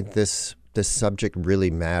why this subject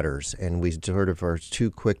really matters, and we sort of are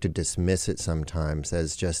too quick to dismiss it sometimes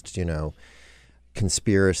as just,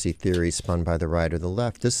 conspiracy theories spun by the right or the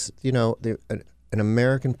left. This, an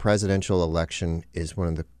American presidential election is one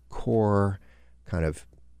of the core kind of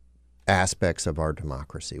aspects of our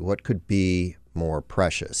democracy. What could be more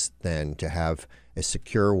precious than to have a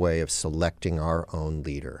secure way of selecting our own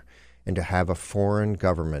leader and to have a foreign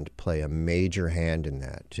government play a major hand in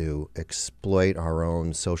that, to exploit our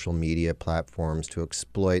own social media platforms, to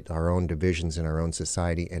exploit our own divisions in our own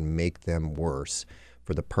society and make them worse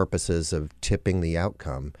for the purposes of tipping the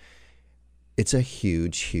outcome. It's a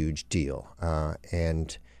huge, huge deal.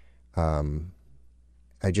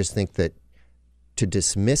 I just think that to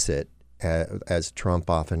dismiss it, as Trump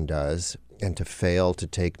often does, and to fail to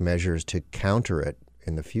take measures to counter it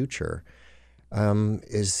in the future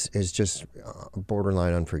is just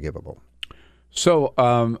borderline unforgivable. So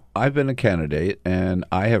I've been a candidate, and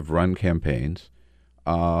I have run campaigns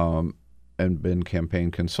and been campaign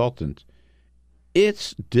consultant.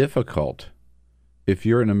 It's difficult if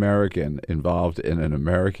you're an American involved in an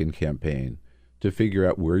American campaign to figure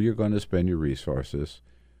out where you're going to spend your resources,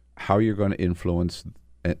 how you're going to influence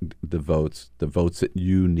the votes that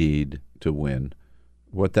you need to win,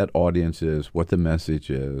 what that audience is, what the message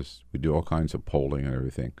is. We do all kinds of polling and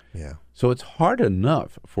everything. Yeah. So it's hard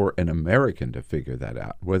enough for an American to figure that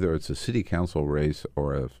out, whether it's a city council race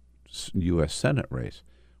or a U.S. Senate race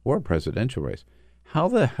or a presidential race. How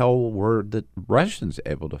the hell were the Russians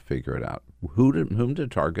able to figure it out? Whom to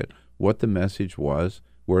target, what the message was,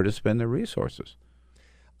 where to spend their resources?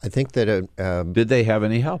 I think that did they have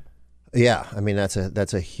any help? Yeah, I mean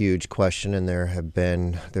that's a huge question, and there's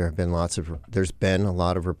been a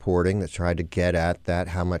lot of reporting that tried to get at that.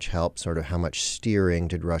 How much help, sort of how much steering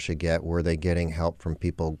did Russia get? Were they getting help from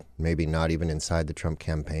people maybe not even inside the Trump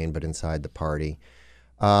campaign, but inside the party?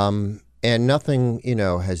 And nothing,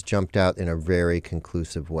 has jumped out in a very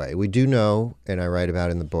conclusive way. We do know, and I write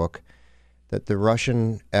about in the book, that the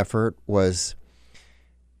Russian effort was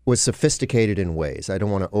sophisticated in ways. I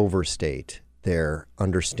don't want to overstate their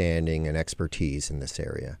understanding and expertise in this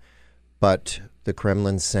area. But the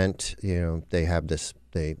Kremlin sent, they have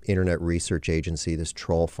the Internet Research Agency, this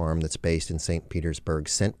troll farm that's based in St. Petersburg,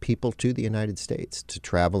 sent people to the United States to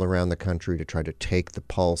travel around the country to try to take the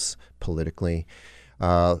pulse politically.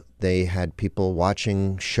 They had people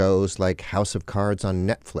watching shows like House of Cards on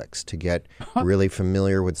Netflix to get really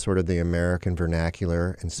familiar with sort of the American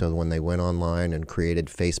vernacular. And so when they went online and created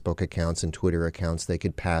Facebook accounts and Twitter accounts, they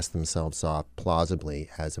could pass themselves off plausibly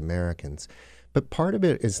as Americans. But part of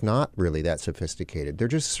it is not really that sophisticated. They're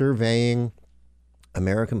just surveying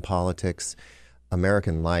American politics,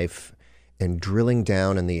 American life, and drilling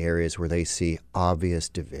down in the areas where they see obvious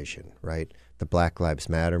division, right? The Black Lives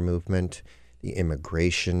Matter movement, the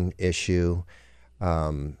immigration issue.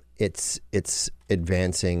 It's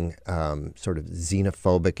advancing sort of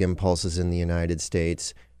xenophobic impulses in the United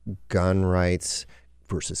States, gun rights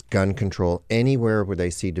versus gun control. Anywhere where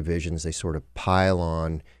they see divisions, they sort of pile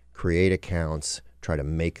on, create accounts, try to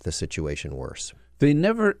make the situation worse. They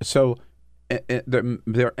never, so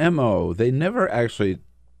their MO, they never actually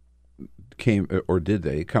came, or did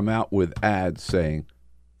they, come out with ads saying,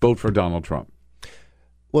 vote for Donald Trump?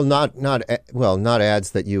 Well, not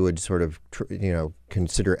ads that you would sort of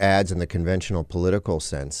consider ads in the conventional political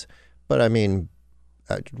sense, but I mean,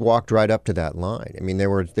 walked right up to that line. I mean, they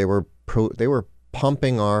were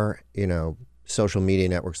pumping our social media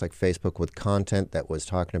networks like Facebook with content that was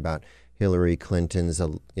talking about Hillary Clinton's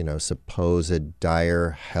supposed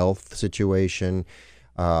dire health situation,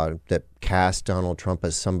 that cast Donald Trump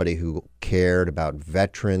as somebody who cared about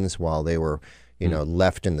veterans while they were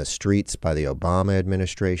left in the streets by the Obama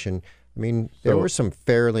administration. I mean, there were some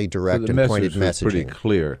fairly direct and pointed messaging. Was pretty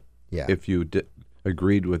clear. Yeah. If you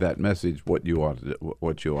agreed with that message, what you ought to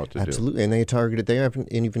do. Absolutely, and they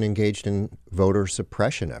haven't even engaged in voter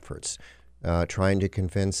suppression efforts, trying to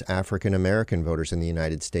convince African American voters in the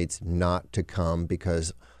United States not to come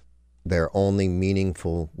because their only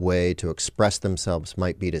meaningful way to express themselves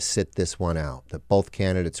might be to sit this one out. That both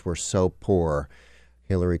candidates were so poor,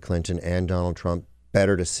 Hillary Clinton and Donald Trump,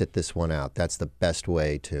 better to sit this one out. That's the best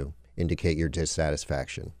way to indicate your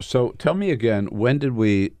dissatisfaction. So tell me again, when did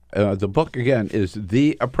we, the book again is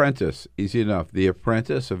The Apprentice, easy enough, The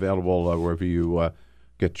Apprentice, available wherever you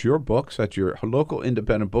get your books, at your local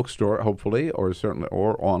independent bookstore, hopefully, or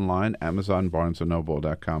online, Amazon,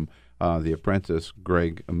 BarnesandNoble.com. The Apprentice,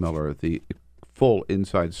 Greg Miller, the full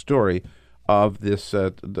inside story of this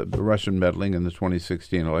the Russian meddling in the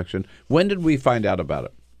 2016 election. When did we find out about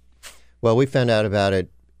it? Well, we found out about it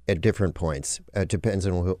at different points. It depends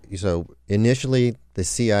on who. So initially, the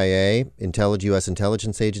CIA, U.S.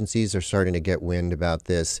 intelligence agencies are starting to get wind about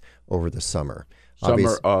this over the summer.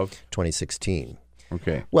 Summer of 2016.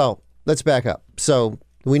 Okay. Well, let's back up. So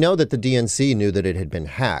we know that the DNC knew that it had been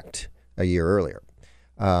hacked a year earlier.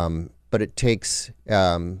 But it takes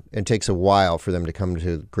a while for them to come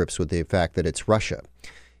to grips with the fact that it's Russia.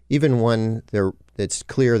 Even when it's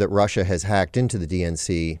clear that Russia has hacked into the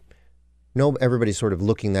DNC, everybody's sort of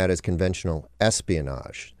looking at that as conventional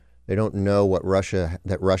espionage. They don't know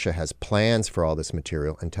that Russia has plans for all this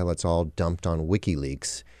material until it's all dumped on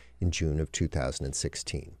WikiLeaks in June of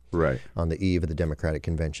 2016. Right. On the eve of the Democratic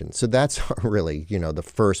Convention. So that's really, the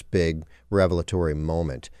first big revelatory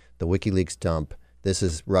moment, the WikiLeaks dump. This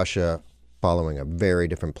is Russia following a very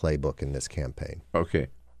different playbook in this campaign. Okay.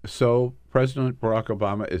 So President Barack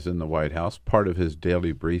Obama is in the White House. Part of his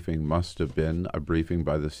daily briefing must have been a briefing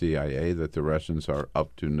by the CIA that the Russians are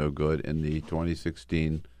up to no good in the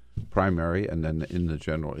 2016 primary and then in the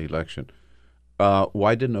general election.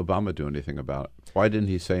 Why didn't Obama do anything about it? Why didn't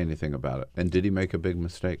he say anything about it? And did he make a big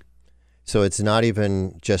mistake? So it's not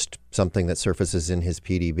even just something that surfaces in his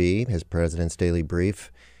PDB, his President's Daily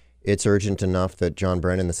Brief. It's urgent enough that John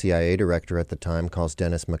Brennan, the CIA director at the time, calls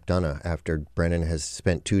Dennis McDonough after Brennan has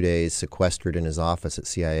spent 2 days sequestered in his office at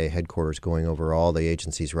CIA headquarters going over all the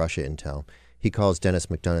agency's Russia intel. He calls Dennis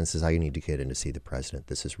McDonough and says, I need to get in to see the president.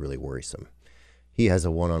 This is really worrisome. He has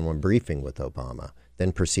a one-on-one briefing with Obama,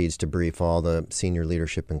 then proceeds to brief all the senior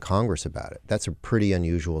leadership in Congress about it. That's a pretty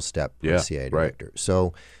unusual step for a CIA director. Right.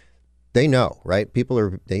 So they know, right? People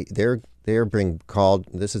are they're being called.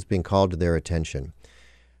 This is being called to their attention.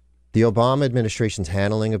 The Obama administration's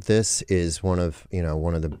handling of this is one of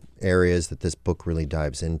the areas that this book really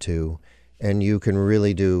dives into. And you can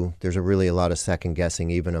really there's a lot of second guessing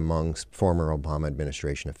even amongst former Obama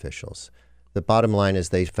administration officials. The bottom line is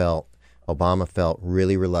Obama felt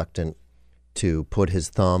really reluctant to put his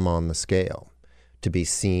thumb on the scale, to be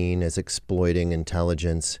seen as exploiting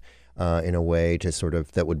intelligence in a way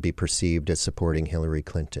that would be perceived as supporting Hillary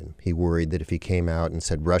Clinton. He worried that if he came out and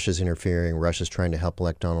said Russia's interfering, Russia's trying to help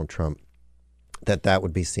elect Donald Trump, that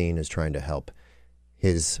would be seen as trying to help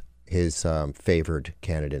his favored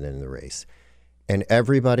candidate in the race. And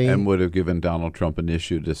everybody... And would have given Donald Trump an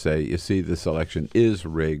issue to say, you see, this election is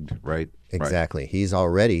rigged, right? Exactly. Right. He's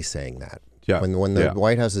already saying that. Yeah. When the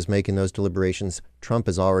White House is making those deliberations, Trump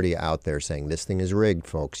is already out there saying, this thing is rigged,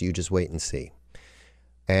 folks. You just wait and see.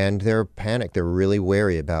 And they're panicked. They're really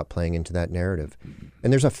wary about playing into that narrative.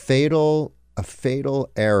 And there's a fatal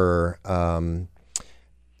error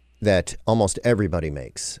that almost everybody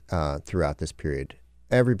makes throughout this period.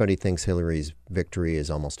 Everybody thinks Hillary's victory is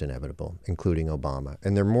almost inevitable, including Obama.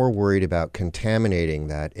 And they're more worried about contaminating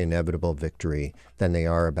that inevitable victory than they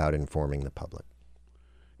are about informing the public.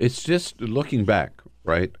 It's just looking back,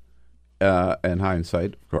 right? And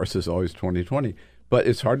hindsight, of course, is always 20/20. But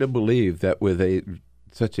it's hard to believe that with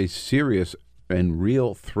such a serious and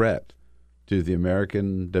real threat to the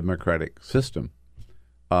American democratic system,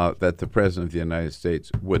 that the President of the United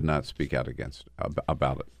States would not speak out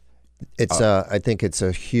about it. I think it's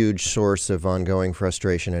a huge source of ongoing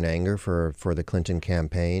frustration and anger for the Clinton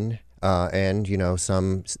campaign. And,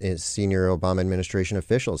 some senior Obama administration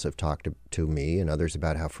officials have talked to me and others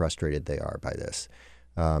about how frustrated they are by this.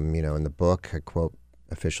 In the book, I quote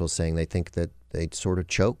officials saying they think that they sort of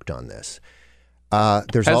choked on this. Has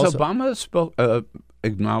Obama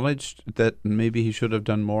acknowledged that maybe he should have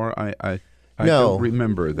done more? I don't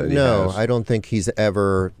remember that he has. No, I don't think he's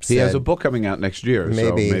ever said... He has a book coming out next year,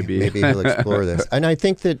 maybe, so maybe... maybe he'll explore this. And I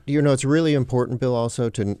think that, it's really important, Bill, also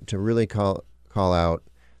to really call out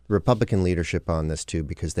Republican leadership on this, too,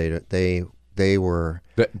 because they were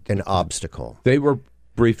an obstacle. They were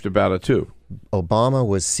briefed about it, too. Obama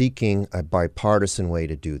was seeking a bipartisan way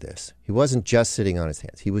to do this. He wasn't just sitting on his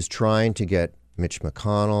hands. He was trying to get Mitch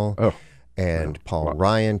McConnell and Paul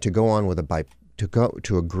Ryan to go on with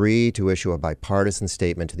to agree to issue a bipartisan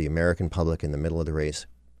statement to the American public in the middle of the race.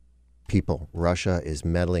 People, Russia is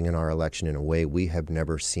meddling in our election in a way we have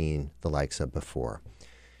never seen the likes of before.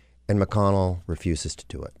 And McConnell refuses to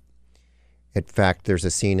do it. In fact, there's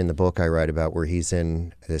a scene in the book I write about where he's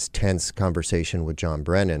in this tense conversation with John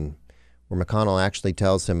Brennan, where McConnell actually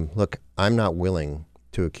tells him, look, I'm not willing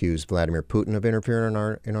to accuse Vladimir Putin of interfering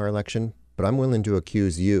in our election, but I'm willing to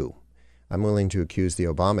accuse you. I'm willing to accuse the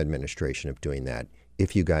Obama administration of doing that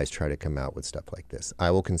if you guys try to come out with stuff like this. I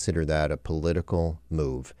will consider that a political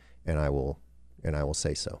move, and I will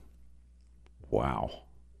say so. Wow.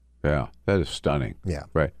 Yeah, that is stunning. Yeah.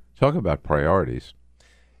 Right. Talk about priorities.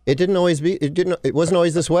 It wasn't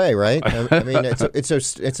always this way, right? I mean,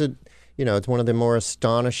 it's one of the more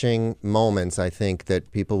astonishing moments, I think,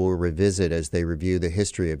 that people will revisit as they review the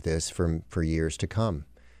history of this for years to come.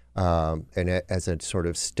 And as a sort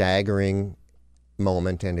of staggering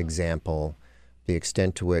moment and example, the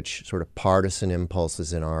extent to which sort of partisan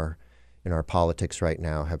impulses in our politics right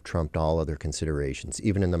now have trumped all other considerations,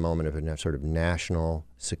 even in the moment of a sort of national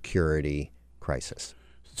security crisis.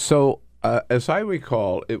 So, as I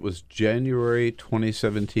recall, it was January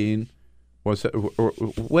 2017. Was it? Or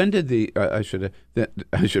when did I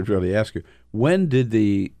should really ask you. When did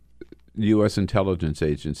the U.S. intelligence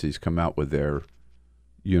agencies come out with their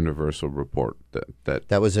universal report?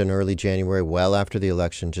 That was in early January, well after the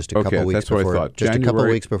election, just a couple weeks that's what before. I thought. Just a couple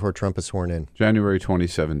weeks before Trump was sworn in. January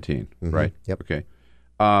 2017, mm-hmm. Right? Yep. Okay.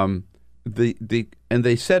 And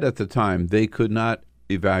they said at the time they could not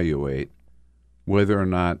evaluate whether or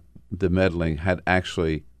not the meddling had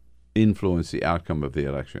actually influenced the outcome of the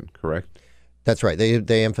election. Correct? That's right.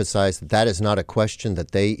 They emphasized that is not a question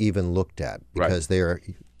that they even looked at because they are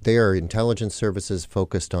intelligence services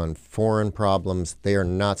focused on foreign problems. They are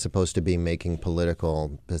not supposed to be making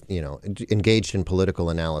engaged in political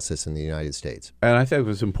analysis in the United States. And I think it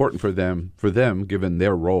was important for them, given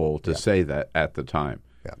their role, to say that at the time.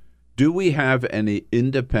 Yeah. Do we have any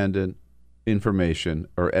independent information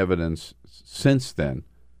or evidence since then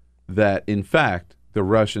that, in fact, the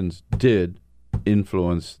Russians did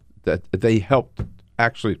influence, that they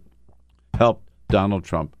actually helped Donald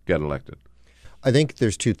Trump get elected? I think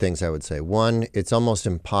there's two things I would say. One, it's almost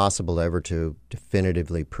impossible ever to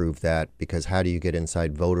definitively prove that, because how do you get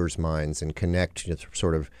inside voters' minds and connect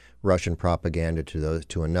sort of Russian propaganda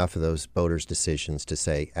to enough of those voters' decisions to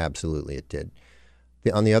say absolutely it did.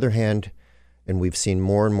 On the other hand, and we've seen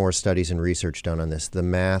more and more studies and research done on this, the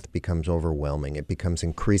math becomes overwhelming. It becomes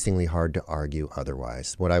increasingly hard to argue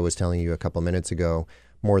otherwise. What I was telling you a couple minutes ago,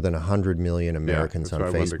 more than 100 million Americans on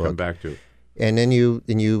that's what Facebook. I wanted to come back to. And then you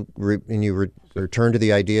return to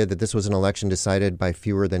the idea that this was an election decided by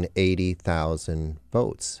fewer than 80,000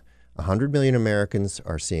 votes. 100 million Americans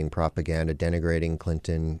are seeing propaganda denigrating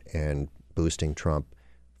Clinton and boosting Trump.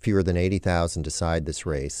 Fewer than 80,000 decide this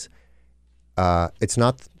race.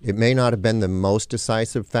 It may not have been the most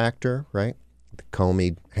decisive factor, right? The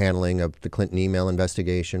Comey handling of the Clinton email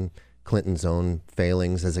investigation, Clinton's own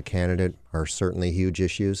failings as a candidate are certainly huge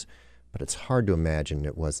issues, but it's hard to imagine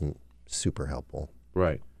it wasn't super helpful.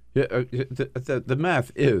 Right. Yeah. The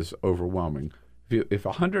math is overwhelming. If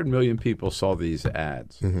 100 million people saw these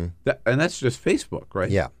ads, and that's just Facebook,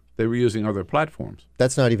 right? Yeah. They were using other platforms.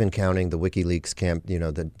 That's not even counting the WikiLeaks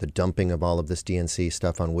the dumping of all of this DNC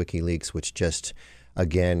stuff on WikiLeaks, which just,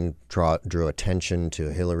 again, drew attention to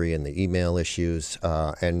Hillary and the email issues.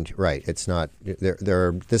 And right, it's not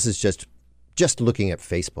this is just looking at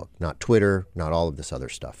Facebook, not Twitter, not all of this other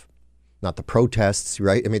stuff. Not the protests,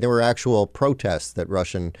 right? I mean, there were actual protests that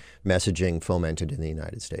Russian messaging fomented in the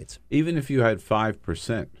United States. Even if you had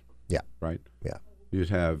 5%, yeah, right? Yeah, you'd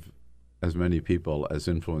have as many people as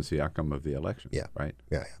influence the outcome of the election. Yeah, right.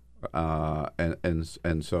 Yeah.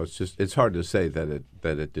 And so it's hard to say that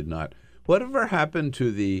it did not. Whatever happened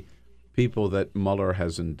to the people that Mueller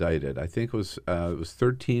has indicted? I think it was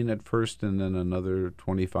 13 at first, and then another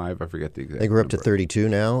 25. I forget the exact. I think we're up to number. 32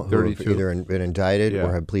 now. 32. Who have either been indicted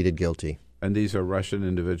or have pleaded guilty. And these are Russian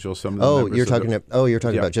individuals. Some of them. You're talking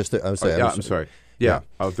about just the. I'm sorry. Yeah,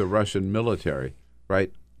 of the Russian military,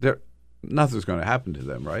 right? Nothing's going to happen to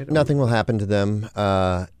them, right? Nothing will happen to them.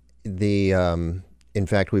 In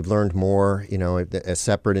fact, we've learned more. A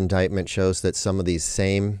separate indictment shows that some of these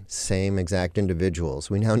same exact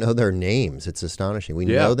individuals, we now know their names. It's astonishing. We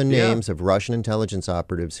know the names of Russian intelligence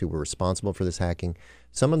operatives who were responsible for this hacking.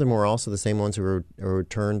 Some of them were also the same ones who were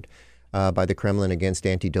turned by the Kremlin against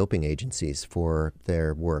anti-doping agencies for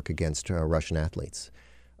their work against Russian athletes.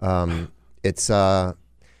 It's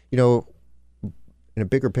in a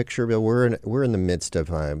bigger picture, Bill, we're in the midst of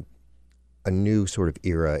a new sort of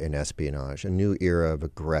era in espionage, a new era of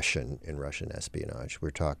aggression in Russian espionage.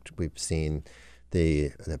 We've seen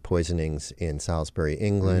the poisonings in Salisbury,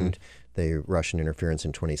 England, the Russian interference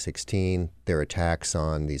in 2016, their attacks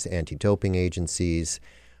on these anti-doping agencies,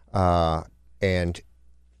 and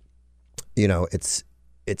it's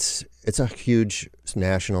a huge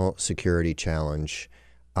national security challenge,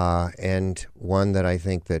 and one that I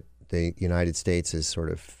think that the United States has sort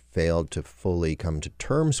of failed to fully come to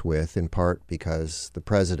terms with, in part because the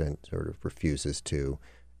president sort of refuses to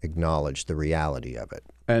acknowledge the reality of it.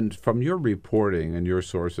 And from your reporting and your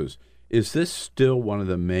sources, is this still one of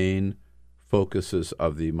the main focuses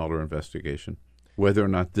of the Mueller investigation? Whether or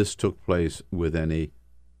not this took place with any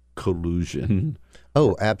collusion?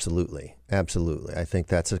 Oh, absolutely. Absolutely. I think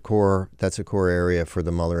that's a core area for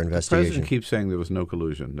the Mueller investigation. The president keeps saying there was no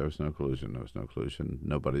collusion. There was no collusion. There was no collusion.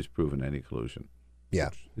 Nobody's proven any collusion. Yeah.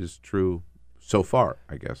 Which is true so far,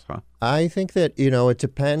 I guess, huh? I think that, it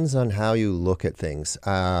depends on how you look at things.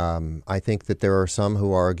 I think that there are some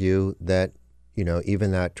who argue that,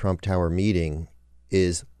 even that Trump Tower meeting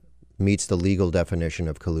meets the legal definition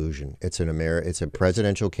of collusion. It's a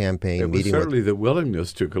presidential campaign meeting. It was certainly the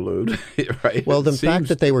willingness to collude, right? Well, the fact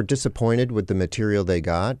that they were disappointed with the material they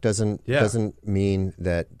got doesn't mean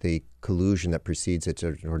that the collusion that precedes it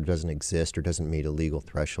or doesn't exist or doesn't meet a legal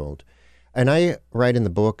threshold. And I write in the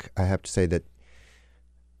book, I have to say that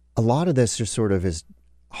a lot of this just sort of is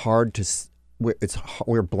hard to.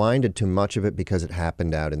 We're blinded to much of it because it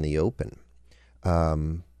happened out in the open.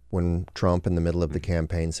 When Trump, in the middle of the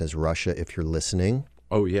campaign, says, "Russia, if you're listening,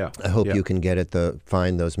 I hope you can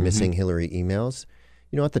find those missing Hillary emails."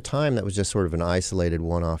 At the time, that was just sort of an isolated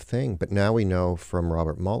one-off thing. But now we know from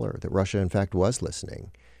Robert Mueller that Russia, in fact, was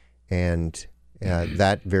listening, and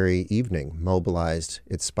that very evening mobilized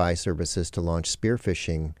its spy services to launch spear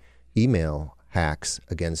phishing email hacks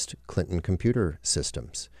against Clinton computer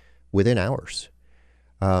systems within hours.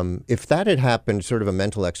 If that had happened, sort of a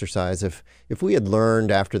mental exercise, if we had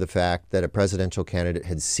learned after the fact that a presidential candidate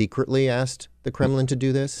had secretly asked the Kremlin to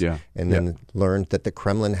do this, and then learned that the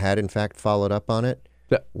Kremlin had in fact followed up on it,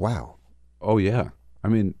 wow. Oh, yeah. I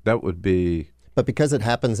mean, that would be... But because it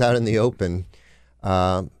happens out in the open,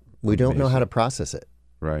 we don't know how to process it.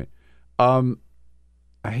 Right.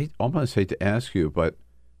 Almost hate to ask you, but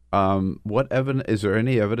what evidence is there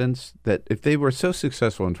any evidence that if they were so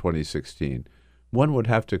successful in 2016, one would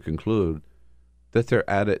have to conclude that they're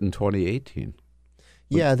at it in 2018?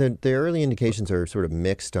 Yeah, the early indications are sort of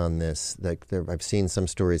mixed on this. Like I've seen some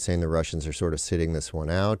stories saying the Russians are sort of sitting this one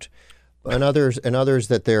out, and others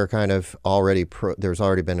that they're kind of already. There's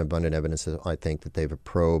already been abundant evidence, I think, that they've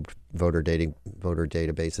probed voter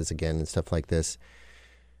databases again and stuff like this.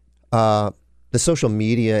 The social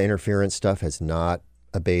media interference stuff has not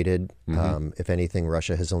abated. If anything,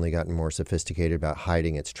 Russia has only gotten more sophisticated about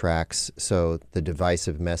hiding its tracks. So the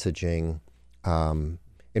divisive messaging.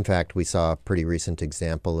 In fact, we saw a pretty recent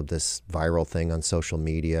example of this viral thing on social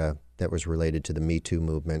media that was related to the Me Too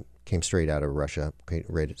movement. Came straight out of Russia,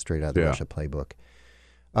 straight out of the Russia playbook.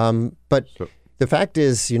 But the fact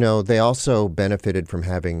is, they also benefited from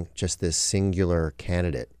having just this singular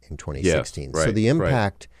candidate in 2016. Yes, so the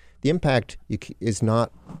impact is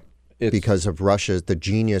not because of the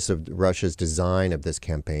genius of Russia's design of this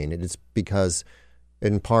campaign. It is because,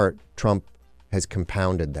 in part, Trump has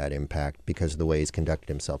compounded that impact because of the way he's conducted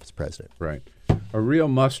himself as president. Right. A real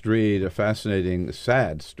must-read, a fascinating,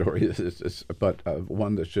 sad story, but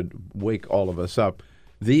one that should wake all of us up.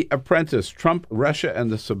 The Apprentice, Trump, Russia, and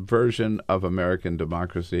the Subversion of American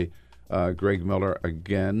Democracy. Greg Miller,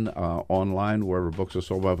 again, online, wherever books are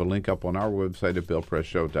sold. We'll have a link up on our website at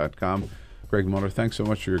BillPressShow.com. Greg Miller, thanks so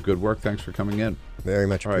much for your good work. Thanks for coming in. Very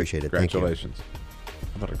much appreciated. Congratulations.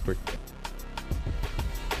 How about a quick...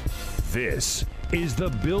 This is the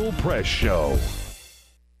Bill Press Show.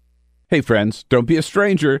 Hey, friends, don't be a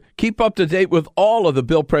stranger. Keep up to date with all of the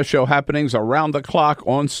Bill Press Show happenings around the clock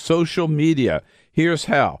on social media. Here's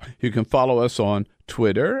how. You can follow us on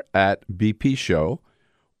Twitter at BP Show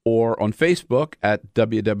or on Facebook at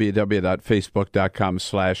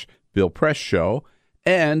www.facebook.com/Bill Press Show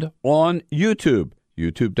and on YouTube,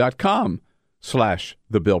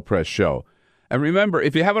 youtube.com/The Bill Press Show. And remember,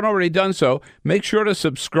 if you haven't already done so, make sure to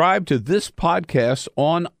subscribe to this podcast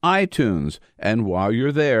on iTunes. And while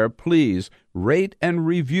you're there, please rate and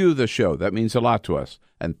review the show. That means a lot to us.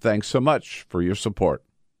 And thanks so much for your support.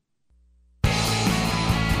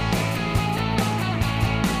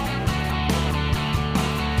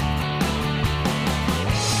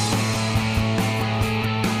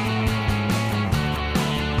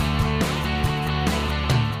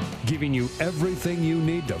 Giving you everything you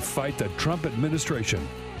need to fight the Trump administration.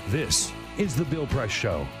 This is The Bill Press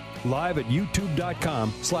Show. Live at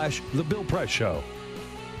youtube.com/The Bill Press Show.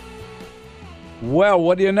 Well,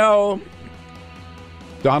 what do you know?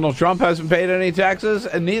 Donald Trump hasn't paid any taxes,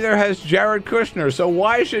 and neither has Jared Kushner. So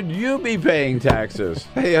why should you be paying taxes?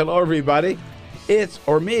 Hey, hello, everybody. It's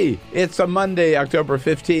a Monday, October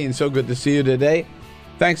 15. So good to see you today.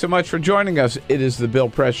 Thanks so much for joining us. It is the Bill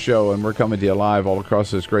Press Show, and we're coming to you live all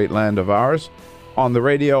across this great land of ours, on the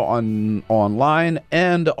radio, online,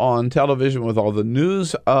 and on television with all the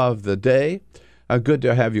news of the day. Good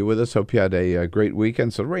to have you with us. Hope you had a great weekend.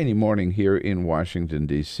 It's a rainy morning here in Washington,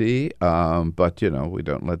 D.C., but, we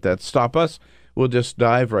don't let that stop us. We'll just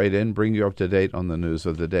dive right in, bring you up to date on the news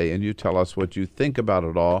of the day, and you tell us what you think about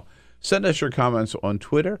it all. Send us your comments on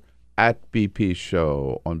Twitter, at BP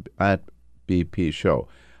Show, at BP Show.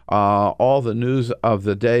 All the news of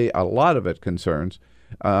the day, a lot of it concerns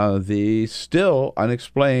the still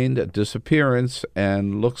unexplained disappearance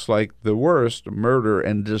and looks like the worst murder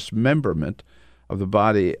and dismemberment of the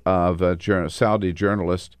body of Saudi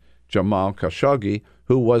journalist Jamal Khashoggi,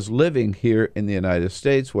 who was living here in the United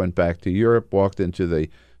States, went back to Europe, walked into the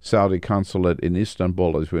Saudi consulate in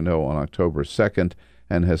Istanbul, as we know, on October 2nd,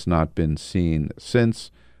 and has not been seen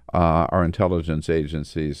since. Our intelligence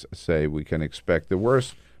agencies say we can expect the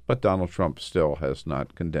worst, but Donald Trump still has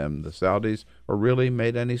not condemned the Saudis or really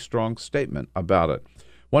made any strong statement about it.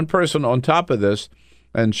 One person on top of this,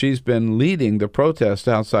 and she's been leading the protest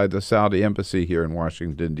outside the Saudi embassy here in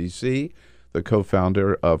Washington, D.C., the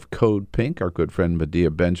co-founder of Code Pink, our good friend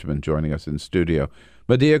Medea Benjamin, joining us in studio.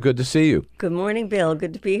 Medea, good to see you. Good morning, Bill.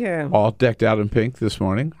 Good to be here. All decked out in pink this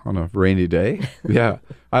morning on a rainy day. Yeah.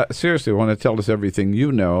 Seriously, I want to tell us everything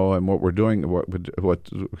you know and what we're doing, what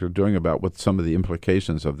we're doing about what some of the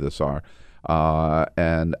implications of this are.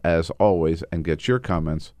 And as always, and get your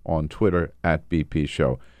comments on Twitter at BP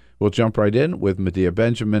Show. We'll jump right in with Medea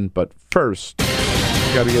Benjamin, but first...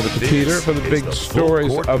 Got to give it to Peter for the big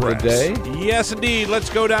stories of the day. Yes, indeed. Let's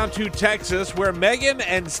go down to Texas, where Megan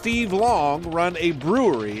and Steve Long run a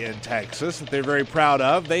brewery in Texas that they're very proud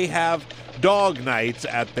of. They have dog nights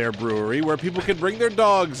at their brewery where people can bring their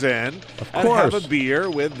dogs in and have a beer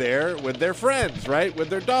with their friends, right? With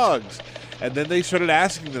their dogs. And then they started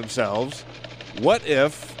asking themselves, what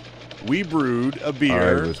if we brewed a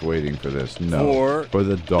beer? I was waiting for this. No. For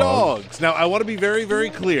the dogs. Now, I want to be very, very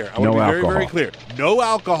clear. Very clear. No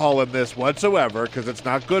alcohol in this whatsoever because it's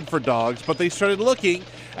not good for dogs. But they started looking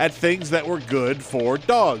at things that were good for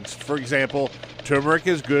dogs. For example, turmeric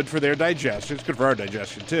is good for their digestion. It's good for our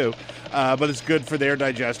digestion, too. But it's good for their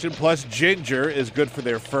digestion. Plus, ginger is good for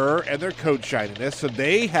their fur and their coat shininess. So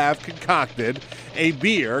they have concocted a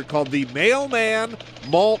beer called the Mailman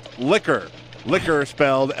Malt Liquor. Liquor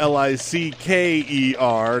spelled L-I-C-K-E-R,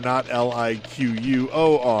 not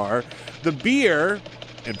L-I-Q-U-O-R. The beer,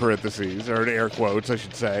 in parentheses, or in air quotes, I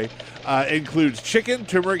should say, includes chicken,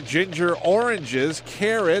 turmeric, ginger, oranges,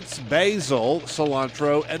 carrots, basil,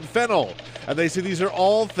 cilantro, and fennel. And they say these are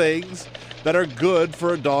all things that are good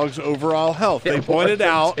for a dog's overall health. They pointed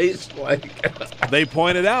out they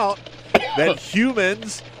pointed out that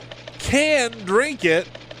humans can drink it,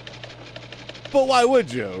 but why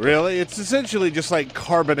would you, really? It's essentially just like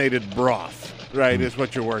carbonated broth, right, is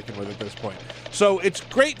what you're working with at this point. So it's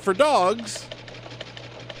great for dogs.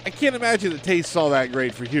 I can't imagine it tastes all that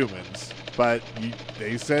great for humans, but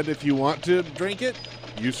they said if you want to drink it,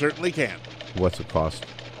 you certainly can. What's it cost?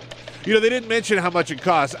 You know, they didn't mention how much it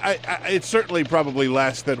costs. It's certainly probably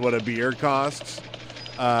less than what a beer costs.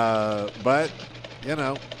 But, you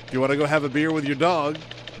know, if you want to go have a beer with your dog,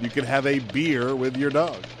 you can have a beer with your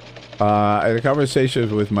dog. I had a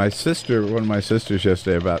conversation with my sister, one of my sisters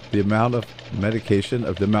yesterday, about the amount of medication,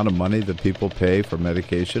 of the amount of money that people pay for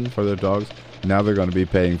medication for their dogs. Now they're going to be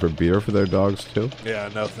paying for beer for their dogs, too. Yeah,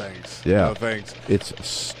 no thanks. Yeah. No thanks. It's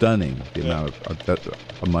stunning, the amount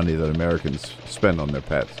of money that Americans spend on their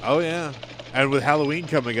pets. Oh, yeah. And with Halloween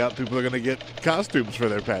coming up, people are going to get costumes for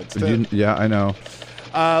their pets, too. Yeah, I know.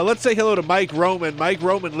 Let's say hello to Mike Roman. Mike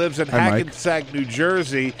Roman lives in Hackensack, New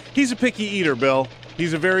Jersey. He's a picky eater, Bill.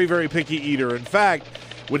 He's a very, very picky eater. In fact,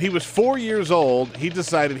 when he was 4 years old, he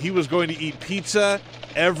decided he was going to eat pizza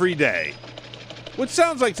every day, which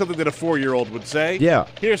sounds like something that a 4-year-old would say. Yeah.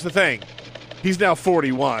 Here's the thing. He's now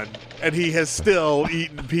 41, and he has still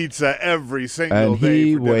eaten pizza every single day. And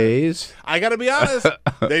he weighs? I got to be honest.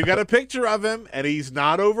 They've got a picture of him, and he's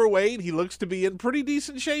not overweight. He looks to be in pretty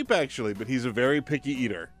decent shape, actually, but he's a very picky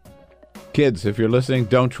eater. Kids, if you're listening,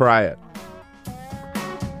 don't try it.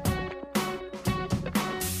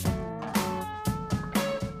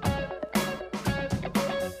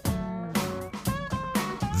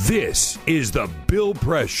 This is the Bill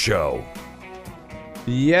Press Show.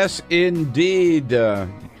 Yes, indeed.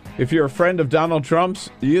 If you're a friend of Donald Trump's,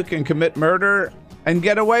 you can commit murder and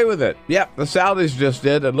get away with it. Yep, the Saudis just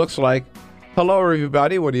did, it looks like. Hello,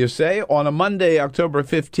 everybody. What do you say? On a Monday, October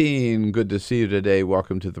 15, good to see you today.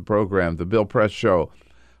 Welcome to the program, the Bill Press Show.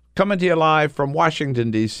 Coming to you live from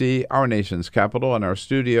Washington, D.C., our nation's capital, and our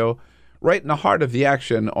studio, right in the heart of the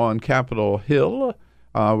action on Capitol Hill.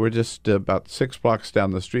 We're just about 6 blocks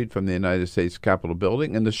down the street from the United States Capitol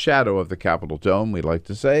building, in the shadow of the Capitol Dome, we like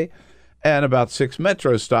to say, and about 6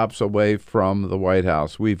 metro stops away from the White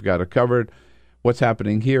House. We've got it covered, what's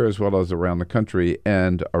happening here as well as around the country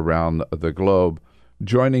and around the globe.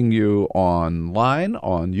 Joining you online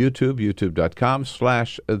on YouTube,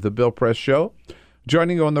 youtube.com/The Bill Press Show.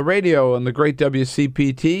 Joining you on the radio on the great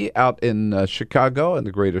WCPT out in Chicago, in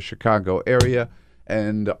the greater Chicago area,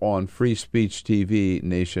 and on Free Speech TV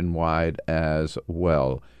nationwide as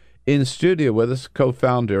well. In studio with us,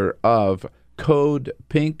 co-founder of Code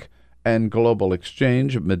Pink and Global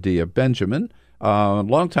Exchange, Medea Benjamin,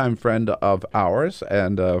 longtime friend of ours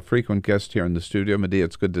and a frequent guest here in the studio. Medea,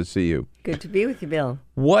 it's good to see you. Good to be with you, Bill.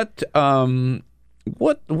 What's the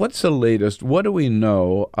latest? What do we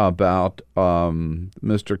know about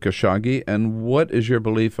Mr. Khashoggi, and what is your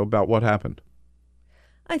belief about what happened?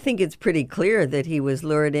 I think it's pretty clear that he was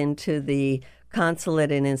lured into the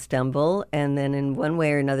consulate in Istanbul and then in one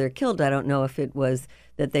way or another killed. I don't know if it was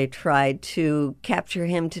that they tried to capture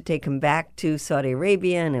him to take him back to Saudi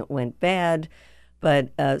Arabia and it went bad.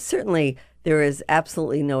 But certainly there is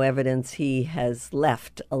absolutely no evidence he has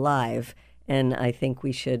left alive. And I think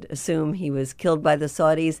we should assume he was killed by the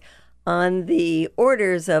Saudis on the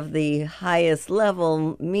orders of the highest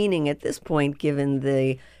level, meaning at this point, given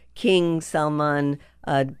the King Salman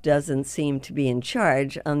doesn't seem to be in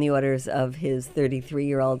charge, on the orders of his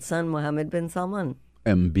 33-year-old son, Mohammed bin Salman.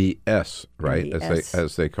 MBS, right? MBS.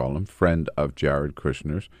 As they call him, friend of Jared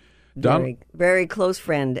Kushner's. Very, very close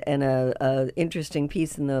friend, and a interesting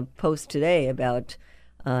piece in the Post today about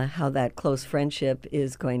how that close friendship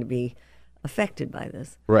is going to be affected by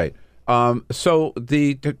this. Right. So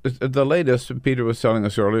the latest, Peter was telling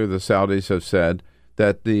us earlier, the Saudis have said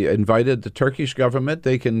that they invited the Turkish government.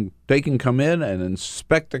 They can come in and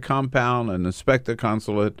inspect the compound and inspect the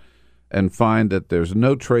consulate and find that there's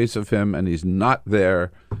no trace of him and he's not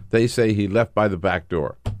there. They say he left by the back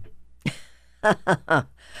door.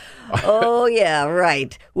 Oh, yeah,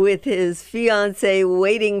 right. With his fiancée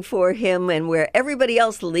waiting for him, and where everybody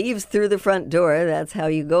else leaves through the front door. That's how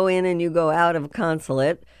you go in and you go out of a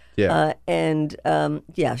consulate. Yeah.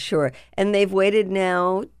 Yeah, sure. And they've waited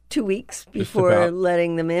now 2 weeks before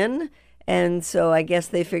letting them in. And so I guess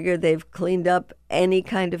they figured they've cleaned up any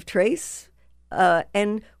kind of trace.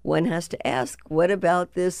 And one has to ask, what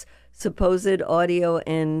about this supposed audio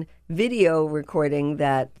and video recording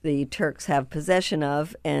that the Turks have possession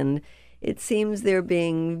of? And it seems they're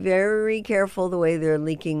being very careful the way they're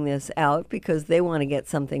leaking this out because they want to get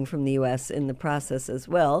something from the U.S. in the process as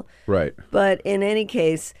well. Right. But in any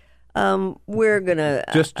case, we're going to...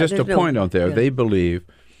 Just a point out there. They believe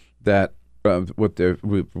that what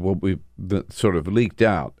we sort of leaked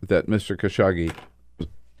out, that Mr. Khashoggi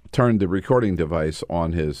turned the recording device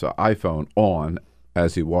on his iPhone on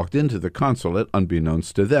as he walked into the consulate,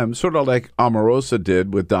 unbeknownst to them, sort of like Omarosa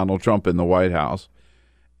did with Donald Trump in the White House.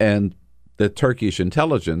 And the Turkish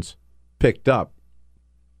intelligence picked up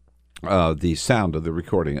the sound of the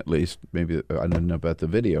recording, at least. Maybe I don't know about the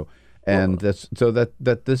video. And that's so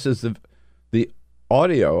that this is the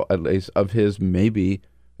audio, at least, of his maybe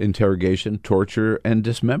interrogation, torture, and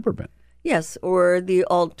dismemberment. Yes, or the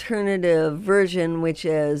alternative version, which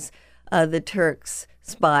is the Turks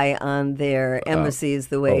spy on their embassies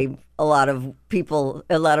the way a lot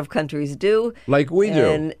of countries do. Like we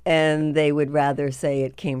do. And they would rather say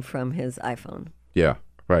it came from his iPhone. Yeah,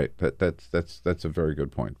 right. That's a very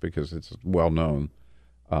good point because it's well known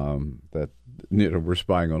that we're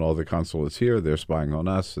spying on all the consulates here, they're spying on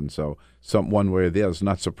us, and so one way or the other, it's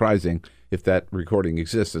not surprising if that recording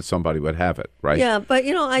exists that somebody would have it, right? Yeah, but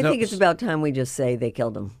I think it's about time we just say they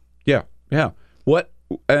killed him. Yeah. What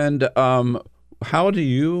and how do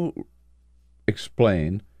you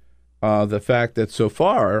explain the fact that so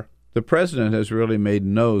far the president has really made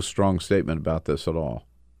no strong statement about this at all?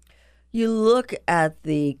 You look at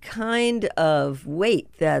the kind of weight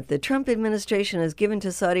that the Trump administration has given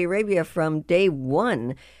to Saudi Arabia from day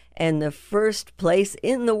one, and the first place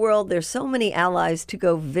in the world, there's so many allies to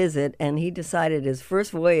go visit, and he decided his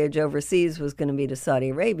first voyage overseas was going to be to Saudi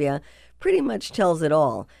Arabia, pretty much tells it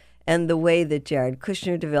all. And the way that Jared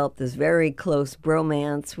Kushner developed this very close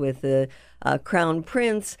bromance with the Crown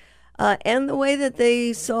Prince, and the way that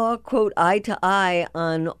they saw, quote, eye to eye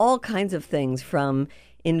on all kinds of things, from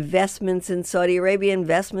investments in Saudi Arabia,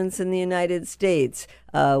 investments in the United States,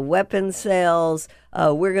 weapons sales.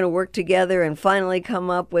 We're going to work together and finally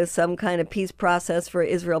come up with some kind of peace process for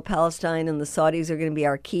Israel-Palestine, and the Saudis are going to be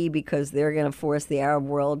our key because they're going to force the Arab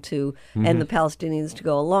world to and the Palestinians to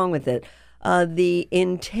go along with it. The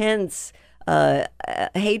intense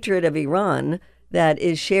hatred of Iran that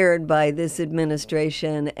is shared by this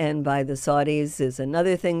administration and by the Saudis is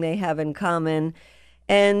another thing they have in common.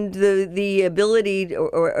 And the ability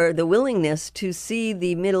or the willingness to see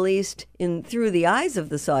the Middle East through the eyes of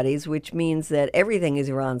the Saudis, which means that everything is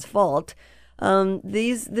Iran's fault.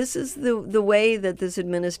 This is the way that this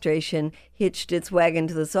administration hitched its wagon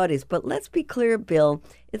to the Saudis. But let's be clear, Bill,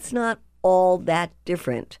 it's not all that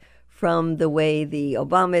different from the way the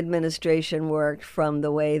Obama administration worked, from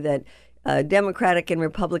the way that Democratic and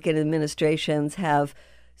Republican administrations have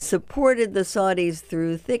supported the Saudis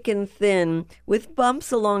through thick and thin, with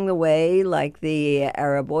bumps along the way, like the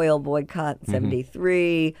Arab oil boycott in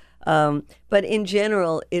 73. But in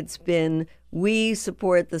general, it's been, we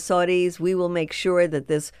support the Saudis. We will make sure that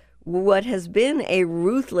this, what has been a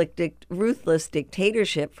ruthless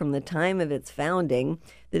dictatorship from the time of its founding,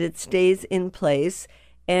 that it stays in place.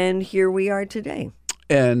 And here we are today.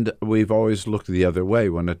 And we've always looked the other way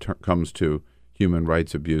when it comes to human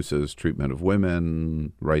rights abuses, treatment of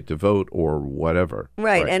women, right to vote, or whatever.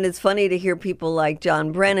 Right. And it's funny to hear people like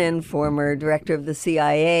John Brennan, former director of the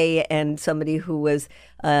CIA and somebody who was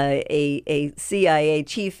a CIA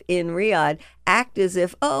chief in Riyadh, act as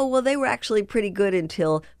if, they were actually pretty good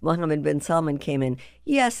until Mohammed bin Salman came in.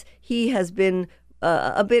 Yes, he has been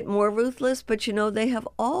a bit more ruthless, but, they have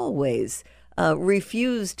always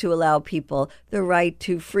refused to allow people the right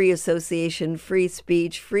to free association, free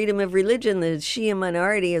speech, freedom of religion. The Shia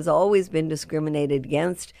minority has always been discriminated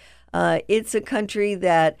against. It's a country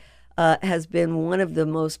that has been one of the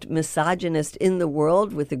most misogynist in the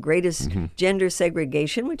world, with the greatest gender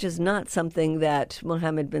segregation, which is not something that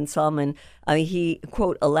Mohammed bin Salman, he,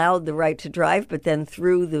 quote, allowed the right to drive, but then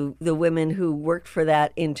threw the women who worked for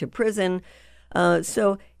that into prison.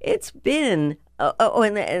 So it's been...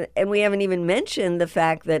 and we haven't even mentioned the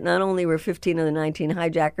fact that not only were 15 of the 19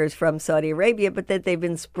 hijackers from Saudi Arabia, but that they've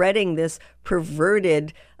been spreading this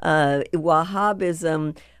perverted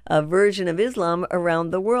Wahhabism version of Islam around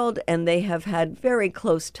the world, and they have had very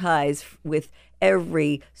close ties with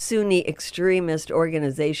every Sunni extremist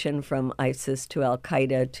organization from ISIS to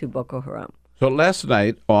Al-Qaeda to Boko Haram. So last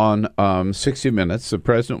night on 60 Minutes, the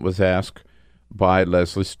president was asked by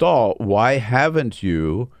Leslie Stahl, why haven't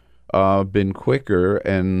you been quicker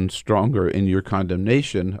and stronger in your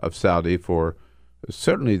condemnation of Saudi for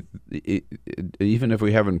certainly, even if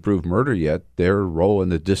we haven't proved murder yet, their role in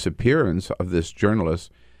the disappearance of this journalist.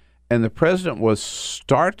 And the president was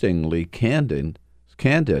startlingly candid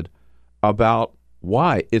about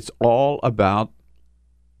why. It's all about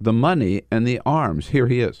the money and the arms. Here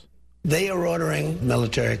he is. They are ordering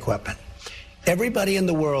military equipment. Everybody in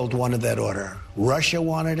the world wanted that order. Russia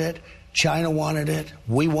wanted it. China wanted it.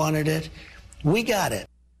 We wanted it. We got it.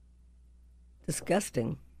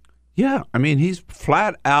 Disgusting. Yeah. I mean, he's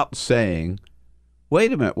flat out saying,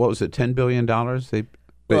 wait a minute, what was it, $10 billion?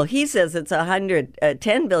 Well, he says it's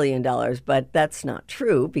 $10 billion, but that's not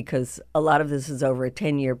true because a lot of this is over a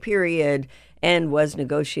 10-year period and was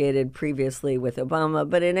negotiated previously with Obama.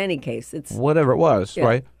 But in any case, it's... whatever it was,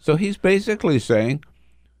 right? So he's basically saying,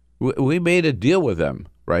 we made a deal with them,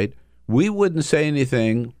 right? We wouldn't say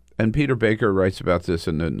anything, and Peter Baker writes about this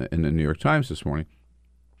in the New York Times this morning,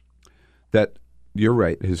 that you're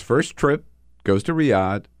right. His first trip goes to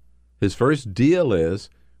Riyadh. His first deal is,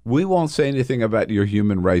 we won't say anything about your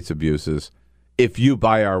human rights abuses if you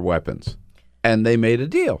buy our weapons. And they made a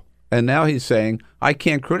deal. And now he's saying, I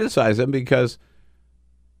can't criticize them because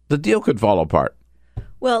the deal could fall apart.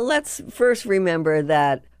 Well, let's first remember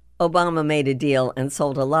that Obama made a deal and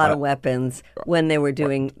sold a lot of weapons when they were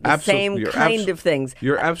doing the same kind of things.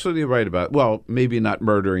 You're absolutely right about it. Well, maybe not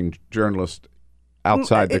murdering journalists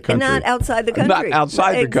outside the country. Not outside the country. Not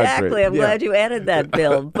outside the country. Exactly. I'm glad you added that,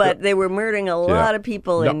 Bill. But they were murdering a lot of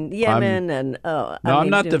people in Yemen. I'm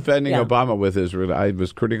not defending Obama with his... I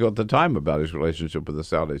was critical at the time about his relationship with the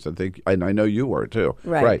Saudis. I think, and I know you were too.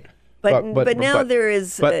 Right. But now there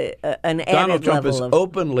is an added Donald Trump level is of...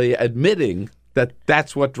 openly admitting that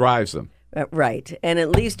that's what drives them. Right. And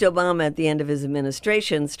at least Obama, at the end of his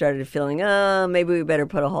administration, started feeling, maybe we better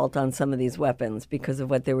put a halt on some of these weapons because of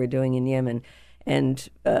what they were doing in Yemen. And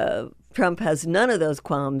Trump has none of those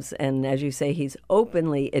qualms. And as you say, he's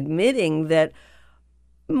openly admitting that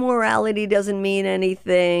morality doesn't mean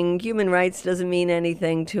anything. Human rights doesn't mean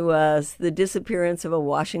anything to us. The disappearance of a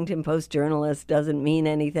Washington Post journalist doesn't mean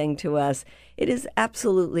anything to us. It is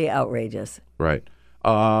absolutely outrageous. Right.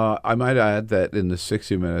 I might add that in the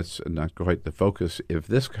 60 Minutes, not quite the focus of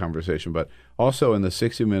this conversation, but also in the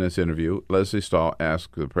 60 Minutes interview, Leslie Stahl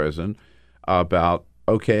asked the president about,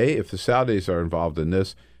 okay, if the Saudis are involved in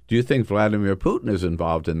this, do you think Vladimir Putin is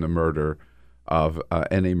involved in the murder of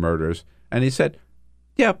any murders? And he said,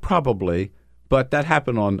 yeah, probably, but that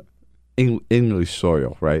happened on English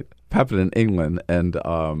soil, right? It happened in England, and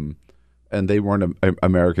they weren't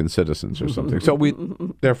American citizens or something. So we,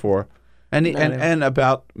 therefore... And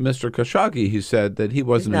about Mr. Khashoggi, he said that he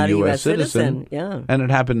wasn't a U.S. citizen. Yeah. And it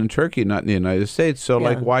happened in Turkey, not in the United States. So,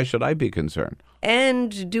 why should I be concerned?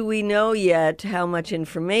 And do we know yet how much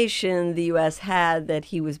information the U.S. had that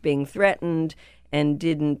he was being threatened and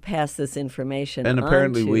didn't pass this information on? And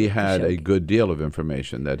apparently we had Khashoggi. a good deal of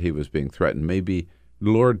information that he was being threatened. Maybe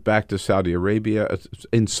lured back to Saudi Arabia.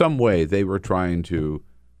 In some way, they were trying to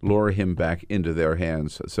lure him back into their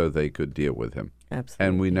hands so they could deal with him. Absolutely.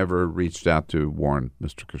 And we never reached out to warn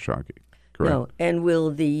Mr. Khashoggi. Correct? No. And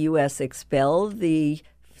will the U.S. expel the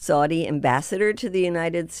Saudi ambassador to the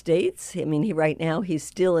United States? I mean, right now he's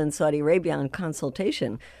still in Saudi Arabia on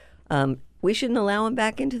consultation. We shouldn't allow him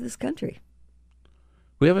back into this country.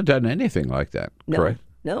 We haven't done anything like that, correct?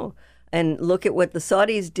 No. And look at what the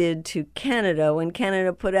Saudis did to Canada when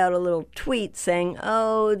Canada put out a little tweet saying,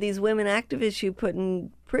 these women activists you put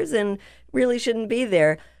in prison really shouldn't be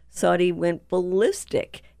there. Saudi went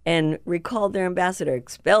ballistic and recalled their ambassador,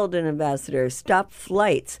 expelled an ambassador, stopped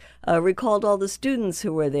flights, recalled all the students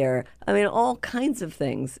who were there. I mean, all kinds of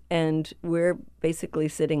things. And we're basically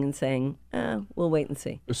sitting and saying, we'll wait and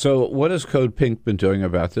see. So what has Code Pink been doing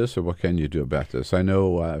about this, or what can you do about this? I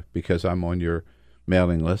know because I'm on your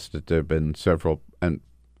mailing list that there have been several, and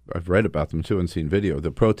I've read about them too and seen video,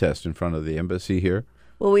 the protest in front of the embassy here.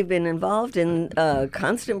 Well, we've been involved in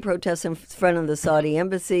constant protests in front of the Saudi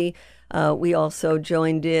embassy. We also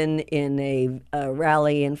joined in a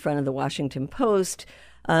rally in front of the Washington Post.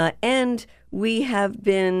 And we have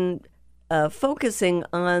been focusing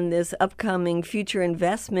on this upcoming future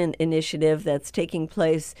investment initiative that's taking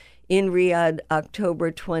place in Riyadh,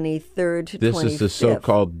 October 23rd to 25th. This is the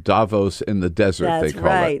so-called Davos in the desert, they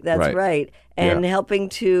call it. That's right. And helping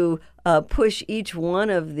to push each one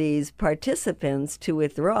of these participants to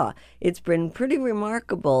withdraw. It's been pretty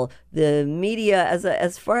remarkable. The media,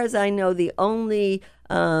 as far as I know, the only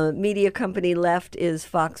media company left is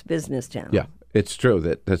Fox Business Channel. Yeah. It's true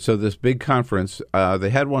that so this big conference, they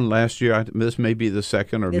had one last year. This may be the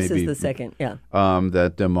second, or this maybe is the second. Yeah.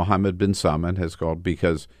 That Mohammed bin Salman has called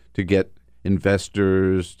because to get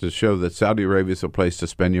investors to show that Saudi Arabia is a place to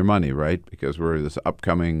spend your money, right? Because we're this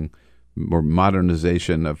upcoming more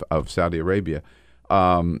modernization of Saudi Arabia,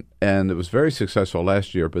 and it was very successful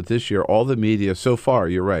last year. But this year, all the media so far,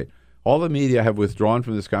 you're right, all the media have withdrawn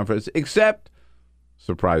from this conference except,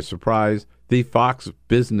 surprise, surprise, the Fox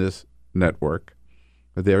Business Network.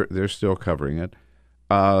 They're still covering it.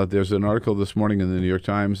 There's an article this morning in the New York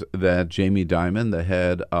Times that Jamie Dimon, the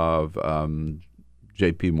head of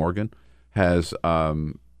J.P. Morgan, has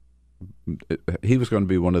he was going to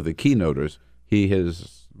be one of the keynoters. He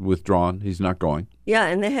has withdrawn. He's not going. Yeah,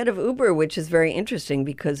 and the head of Uber, which is very interesting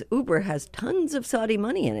because Uber has tons of Saudi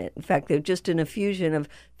money in it. In fact, they're just an infusion of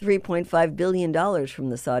 $3.5 billion from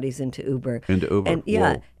the Saudis into Uber. And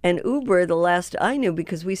and Uber, the last I knew,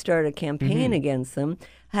 because we started a campaign against them,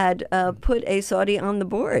 had put a Saudi on the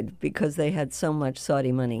board because they had so much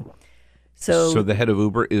Saudi money. So the head of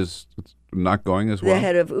Uber is not going as well? The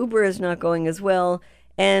head of Uber is not going as well.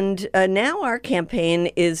 And now our campaign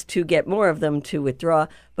is to get more of them to withdraw,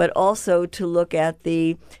 but also to look at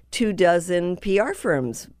the 24 PR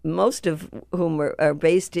firms, most of whom are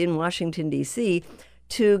based in Washington, D.C.,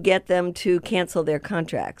 to get them to cancel their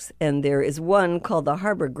contracts. And there is one called the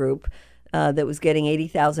Harbor Group that was getting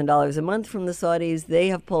 $80,000 a month from the Saudis. They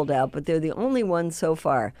have pulled out, but they're the only ones so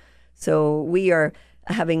far. So we are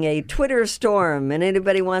having a Twitter storm, and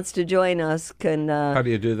anybody wants to join us can. How do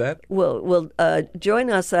you do that? Will join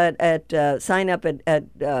us at sign up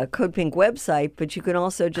at Code Pink website, but you can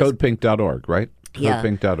also just codepink.org, right? Yeah.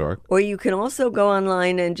 Codepink.org. Or you can also go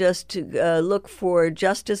online and just look for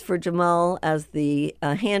Justice for Jamal as the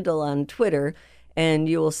handle on Twitter, and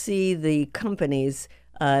you will see the companies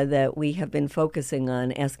that we have been focusing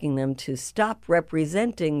on, asking them to stop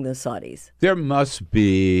representing the Saudis. There must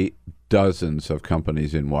be dozens of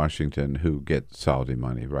companies in Washington who get Saudi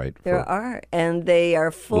money, right? There are, and they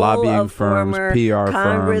are full lobbying of firms, former PR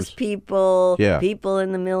Congress firms. people, Yeah. people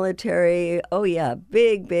in the military. Oh, yeah,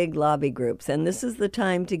 big lobby groups. And this is the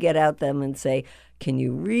time to get at them and say, can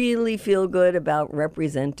you really feel good about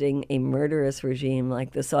representing a murderous regime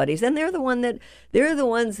like the Saudis? And they're the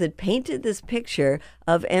ones that painted this picture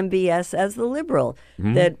of MBS as the liberal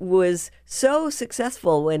that was so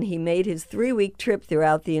successful when he made his 3-week trip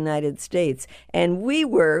throughout the United States. And we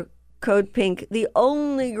were, Code Pink, the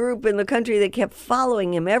only group in the country that kept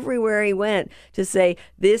following him everywhere he went to say,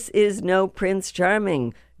 this is no Prince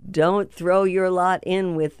Charming. Don't throw your lot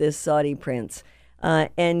in with this Saudi prince.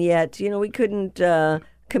 And yet, we couldn't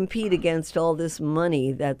compete against all this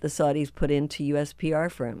money that the Saudis put into U.S. PR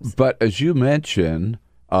firms. But as you mentioned,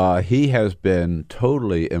 he has been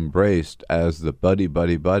totally embraced as the buddy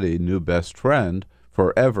new best friend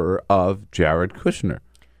forever of Jared Kushner.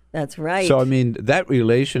 That's right. So, I mean, that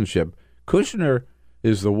relationship, Kushner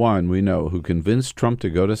is the one we know who convinced Trump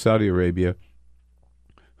to go to Saudi Arabia,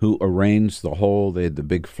 who arranged they had the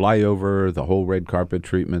big flyover, the whole red carpet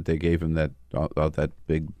treatment. They gave him that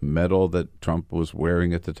big medal that Trump was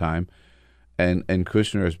wearing at the time. And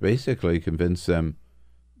Kushner has basically convinced them,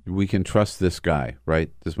 we can trust this guy, right?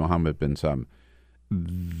 This Mohammed bin Salman.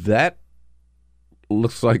 That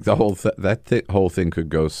looks like the whole thing could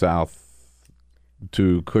go south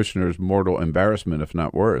to Kushner's mortal embarrassment, if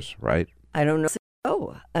not worse, right? I don't know.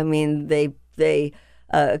 Oh, I mean,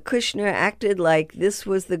 Kushner acted like this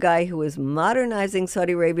was the guy who was modernizing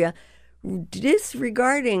Saudi Arabia,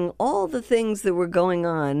 disregarding all the things that were going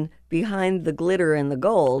on behind the glitter and the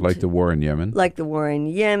gold. Like the war in Yemen. Like the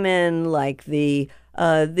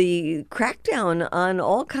crackdown on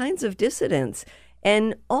all kinds of dissidents.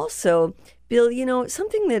 And also, Bill,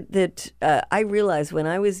 something that I realized when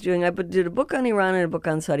I did a book on Iran and a book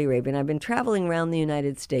on Saudi Arabia, and I've been traveling around the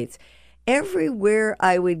United States. Everywhere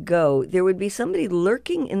I would go, there would be somebody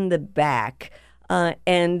lurking in the back,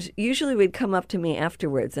 and usually would come up to me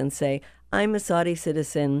afterwards and say, I'm a Saudi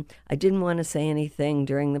citizen. I didn't want to say anything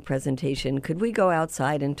during the presentation. Could we go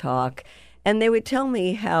outside and talk? And they would tell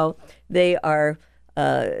me how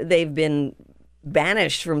they've been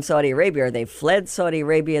banished from Saudi Arabia, or they fled Saudi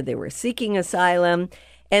Arabia, they were seeking asylum,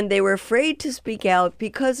 and they were afraid to speak out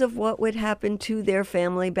because of what would happen to their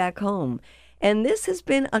family back home. And this has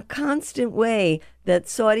been a constant way that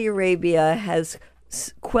Saudi Arabia has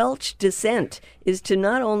quelched dissent, is to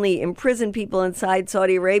not only imprison people inside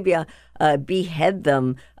Saudi Arabia, behead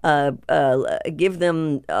them, give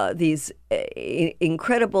them these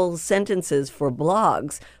incredible sentences for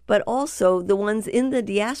blogs, but also the ones in the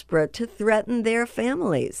diaspora to threaten their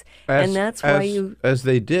families. And that's why as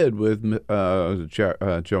they did with Jamal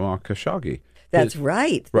Khashoggi. That's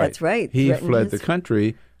right. That's right. He fled the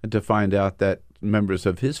country to find out that members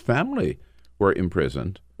of his family were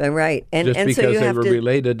imprisoned. Right, and just because so you they were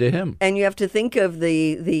related to him. And you have to think of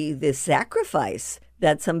the sacrifice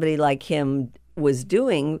that somebody like him was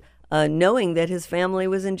doing, knowing that his family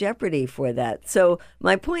was in jeopardy for that. So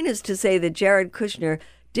my point is to say that Jared Kushner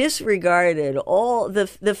disregarded all the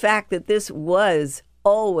fact that this was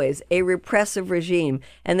always a repressive regime,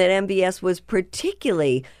 and that MBS was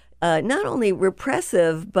particularly not only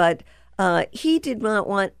repressive, but he did not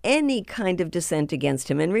want any kind of dissent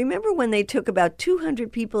against him. And remember when they took about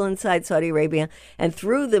 200 people inside Saudi Arabia and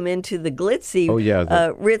threw them into the glitzy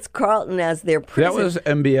Ritz-Carlton as their prison? That was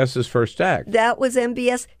MBS's first act. That was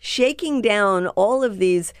MBS shaking down all of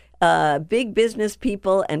these big business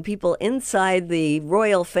people and people inside the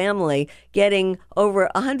royal family, getting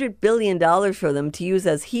over $100 billion for them to use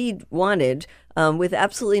as he wanted, with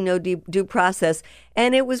absolutely no due process.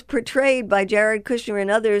 And it was portrayed by Jared Kushner and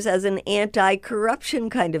others as an anti-corruption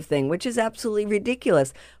kind of thing, which is absolutely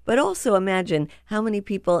ridiculous. But also imagine how many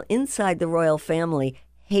people inside the royal family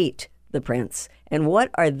hate the prince. And what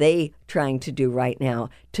are they trying to do right now?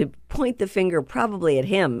 To point the finger probably at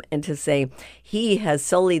him and to say, he has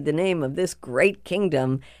sullied the name of this great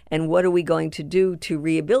kingdom, and what are we going to do to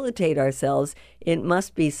rehabilitate ourselves? It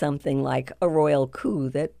must be something like a royal coup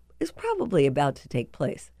that is probably about to take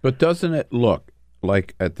place. But doesn't it look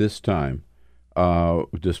like at this time,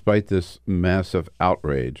 despite this massive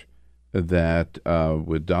outrage, that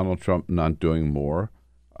with Donald Trump not doing more,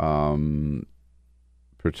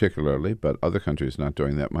 particularly, but other countries not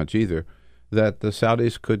doing that much either, that the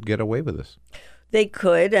Saudis could get away with this? They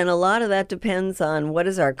could, and a lot of that depends on what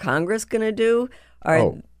is our Congress going to do.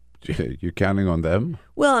 You're counting on them?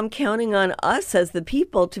 Well, I'm counting on us as the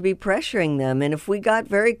people to be pressuring them. And if we got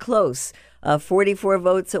very close, 44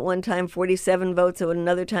 votes at one time, 47 votes at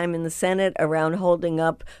another time in the Senate around holding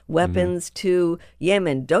up weapons to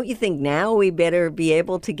Yemen, don't you think now we better be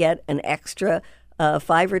able to get an extra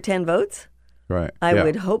 5 or 10 votes? Right. I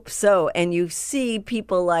would hope so. And you see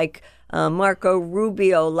people like Marco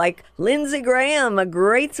Rubio, like Lindsey Graham, a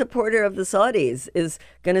great supporter of the Saudis, is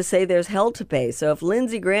going to say there's hell to pay. So if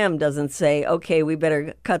Lindsey Graham doesn't say, okay, we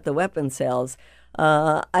better cut the weapon sales,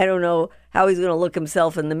 I don't know how he's going to look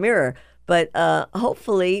himself in the mirror. But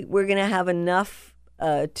hopefully we're going to have enough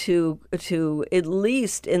to at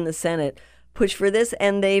least in the Senate push for this.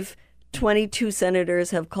 And 22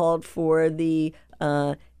 senators have called for the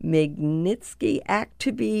Magnitsky Act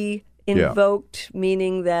to be invoked,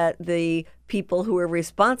 meaning that the people who are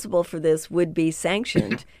responsible for this would be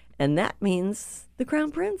sanctioned. And that means the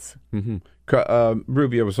Crown Prince. Mm-hmm.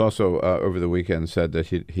 Rubio was also, over the weekend, said that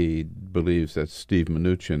he believes that Steve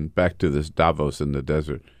Mnuchin, back to this Davos in the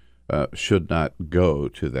desert, should not go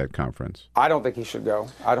to that conference. I don't think he should go.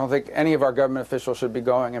 I don't think any of our government officials should be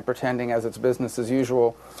going and pretending as it's business as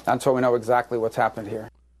usual until we know exactly what's happened here.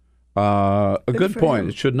 A good point. Him.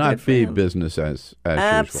 It should not be business as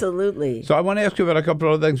Absolutely. usual. So I want to ask you about a couple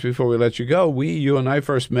of other things before we let you go. You and I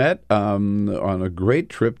first met on a great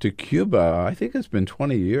trip to Cuba. I think it's been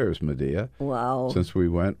 20 years, Medea. Wow. Since we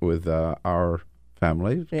went with our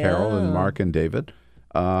family, Carol and Mark and David.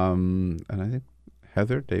 And I think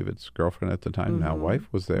Heather, David's girlfriend at the time, now wife,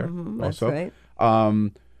 was there also. That's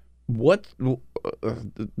right. What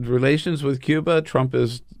relations with Cuba?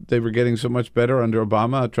 They were getting so much better under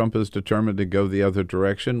Obama. Trump is determined to go the other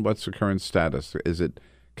direction. What's the current status?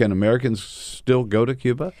 Can Americans still go to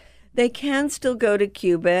Cuba? They can still go to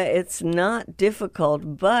Cuba. It's not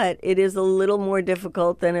difficult, but it is a little more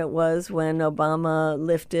difficult than it was when Obama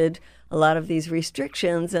lifted a lot of these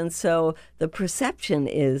restrictions. And so the perception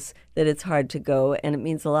is that it's hard to go, and it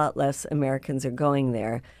means a lot less Americans are going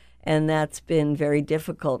there. And that's been very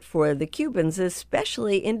difficult for the Cubans,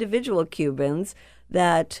 especially individual Cubans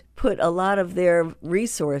that put a lot of their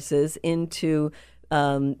resources into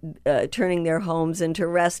turning their homes into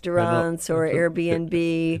restaurants or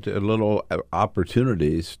Airbnb. Little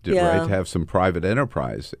opportunities to have some private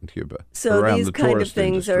enterprise in Cuba. So these kind of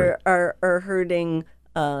things are hurting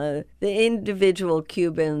the individual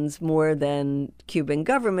Cubans more than Cuban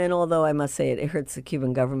government, although I must say it hurts the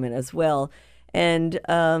Cuban government as well. And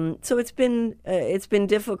so it's been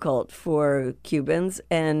difficult for Cubans.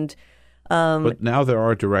 And but now there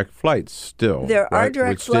are direct flights still. There are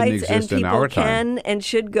direct which flights, didn't and exist in people our time. can and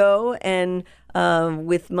should go. And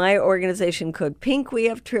with my organization, Code Pink, we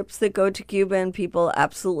have trips that go to Cuba, and people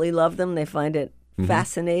absolutely love them. They find it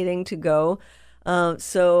fascinating to go.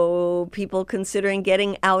 So people considering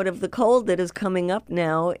getting out of the cold that is coming up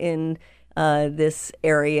now in this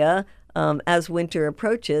area as winter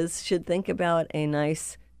approaches should think about a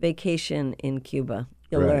nice vacation in Cuba.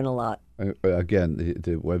 You'll learn a lot. Again,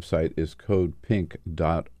 the website is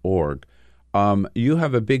codepink.org. You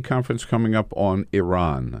have a big conference coming up on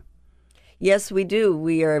Iran. Yes, we do.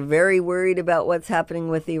 We are very worried about what's happening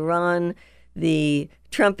with Iran. The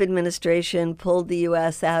Trump administration pulled the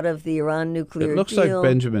U.S. out of the Iran nuclear deal. It looks like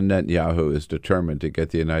Benjamin Netanyahu is determined to get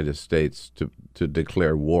the United States to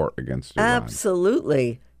declare war against Iran.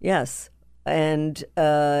 Absolutely, yes. And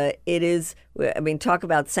it is, I mean, talk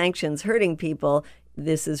about sanctions hurting people.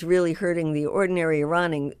 This is really hurting the ordinary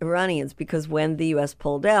Iranians because when the U.S.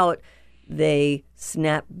 pulled out, they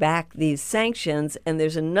snapped back these sanctions. And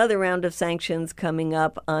there's another round of sanctions coming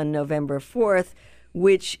up on November 4th,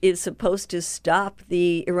 which is supposed to stop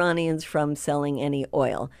the Iranians from selling any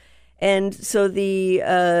oil. And so the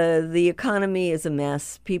economy is a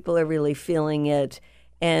mess. People are really feeling it.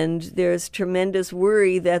 And there's tremendous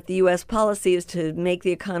worry that the U.S. policy is to make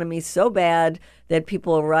the economy so bad that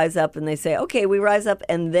people will rise up and they say, okay, we rise up,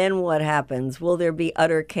 and then what happens? Will there be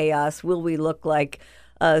utter chaos? Will we look like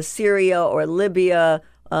Syria or Libya?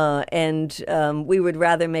 And we would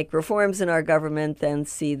rather make reforms in our government than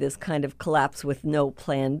see this kind of collapse with no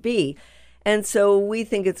plan B. And so we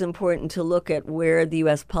think it's important to look at where the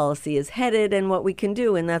U.S. policy is headed and what we can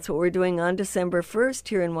do. And that's what we're doing on December 1st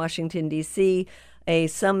here in Washington, D.C., a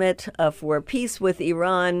summit for peace with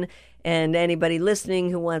Iran. And anybody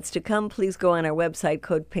listening who wants to come, please go on our website,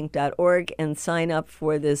 codepink.org, and sign up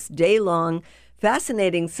for this day-long,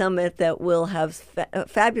 fascinating summit that will have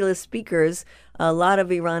fabulous speakers, a lot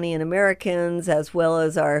of Iranian Americans, as well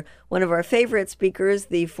as one of our favorite speakers,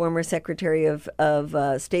 the former Secretary of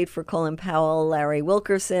State for Colin Powell, Larry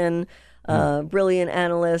Wilkerson, brilliant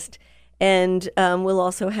analyst. And we'll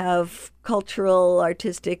also have cultural,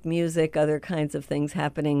 artistic, music, other kinds of things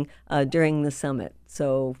happening during the summit.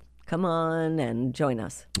 So come on and join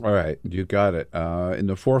us. All right, you got it. In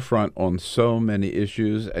the forefront on so many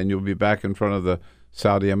issues, and you'll be back in front of the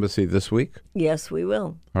Saudi Embassy this week? Yes, we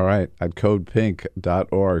will. All right, at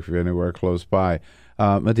codepink.org if you're anywhere close by.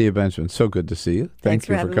 Medea Benjamin, so good to see you. Thanks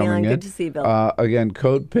you for for having coming me on. in. Good to see you, Bill. Again,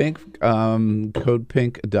 Code Pink,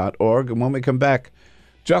 codepink.org. And when we come back,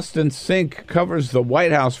 Justin Sink covers the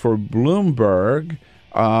White House for Bloomberg.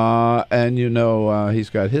 And he's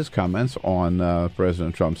got his comments on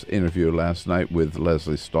President Trump's interview last night with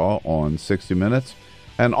Leslie Stahl on 60 Minutes.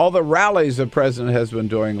 And all the rallies the president has been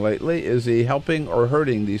doing lately, is he helping or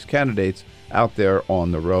hurting these candidates out there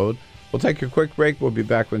on the road? We'll take a quick break. We'll be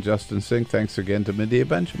back with Justin Sink. Thanks again to Medea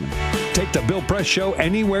Benjamin. Take the Bill Press Show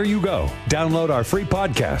anywhere you go. Download our free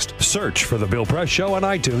podcast, search for the Bill Press Show on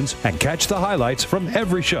iTunes, and catch the highlights from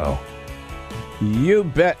every show. You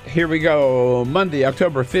bet. Here we go. Monday,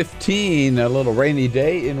 October 15, a little rainy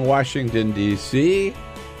day in Washington, D.C.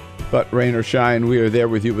 But rain or shine, we are there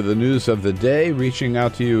with you with the news of the day, reaching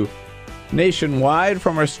out to you nationwide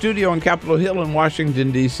from our studio on Capitol Hill in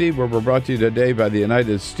Washington, D.C., where we're brought to you today by the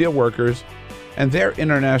United Steelworkers and their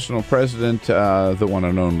international president, the one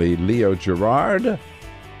and only Leo Gerard.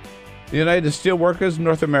 The United Steelworkers,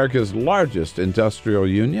 North America's largest industrial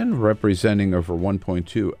union, representing over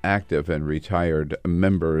 1.2 active and retired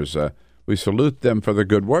members. We salute them for their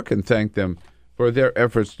good work and thank them for their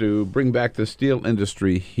efforts to bring back the steel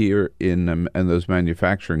industry here and those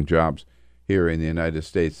manufacturing jobs here in the United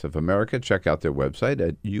States of America. Check out their website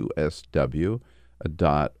at usw.org.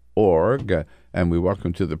 And we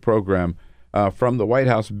welcome to the program from the White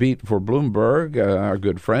House beat for Bloomberg, our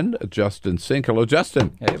good friend, Justin Sink. Hello,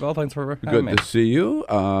 Justin. Hey, well, thanks for having me. Good to see you.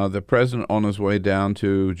 The president on his way down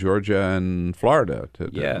to Georgia and Florida.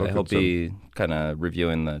 He'll be kind of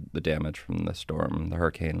reviewing the damage from the storm, the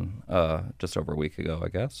hurricane, just over a week ago, I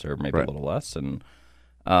guess, or maybe a little less. And,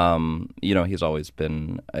 he's always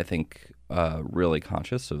been, I think, really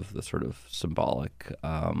conscious of the sort of symbolic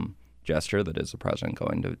gesture that is the president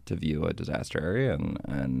going to view a disaster area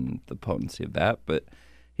and the potency of that. But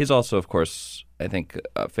he's also, of course, I think,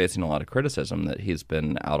 facing a lot of criticism that he's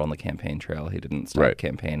been out on the campaign trail. He didn't start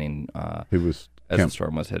campaigning he was as the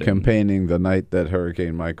storm was hitting. Campaigning the night that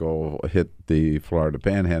Hurricane Michael hit the Florida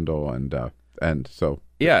Panhandle, and end. So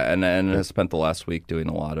yeah, and has spent the last week doing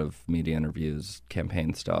a lot of media interviews,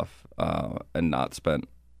 campaign stuff, and not spent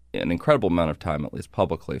an incredible amount of time, at least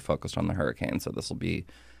publicly, focused on the hurricane. So this will be,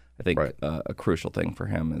 I think, a crucial thing for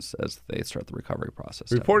him as they start the recovery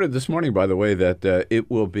process. Reported this morning, by the way, that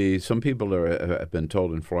it will be, some people have been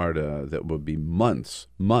told in Florida that will be months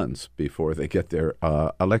before they get their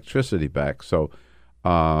electricity back. So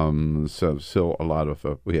still a lot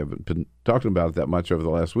of, we haven't been talking about it that much over the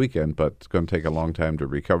last weekend, but it's going to take a long time to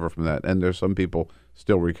recover from that. And there's some people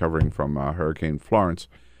still recovering from Hurricane Florence.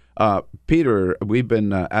 Peter, we've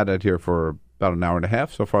been at it here for about an hour and a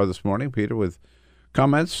half so far this morning, Peter, with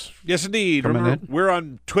comments? Yes, indeed. Remember, we're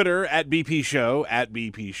on Twitter at BP Show,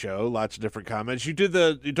 Lots of different comments. You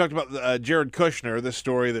talked about Jared Kushner, this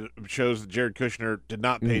story that shows that Jared Kushner did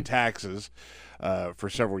not pay taxes for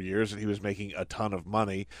several years, and he was making a ton of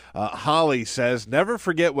money. Holly says, never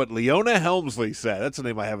forget what Leona Helmsley said. That's a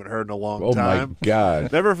name I haven't heard in a long time. Oh, my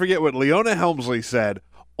God. Never forget what Leona Helmsley said.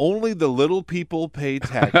 Only the little people pay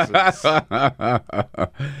taxes.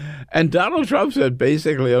 And Donald Trump said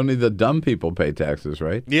basically only the dumb people pay taxes,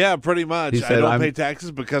 right? Yeah, pretty much. He I said, don't pay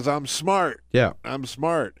taxes because I'm smart. Yeah. I'm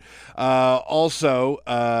smart. Also,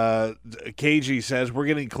 KG says we're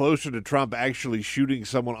getting closer to Trump actually shooting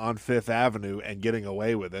someone on Fifth Avenue and getting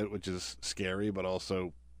away with it, which is scary, but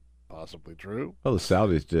also possibly true. Well, the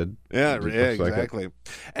Saudis did. Yeah, exactly.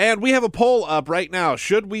 And we have a poll up right now.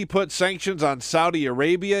 Should we put sanctions on Saudi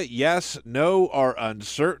Arabia? Yes, no, or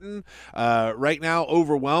uncertain. Right now,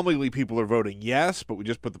 overwhelmingly, people are voting yes, but we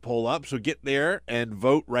just put the poll up. So get there and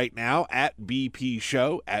vote right now at BP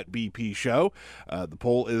Show, The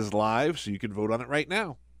poll is live, so you can vote on it right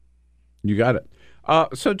now. You got it.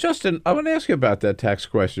 So, Justin, I want to ask you about that tax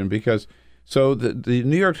question because the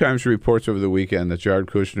New York Times reports over the weekend that Jared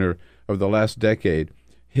Kushner, over the last decade,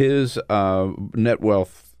 his net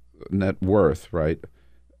worth, right,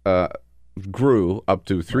 grew up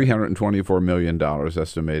to $324 million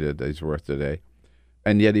estimated that he's worth today.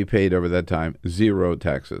 And yet he paid over that time 0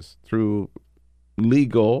 taxes through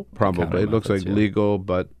legal, probably, it looks like legal,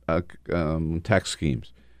 but tax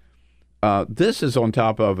schemes. This is on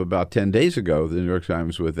top of about 10 days ago, the New York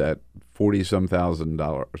Times with that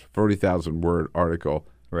 $40,000 word article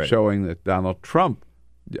showing that Donald Trump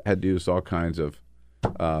had used all kinds of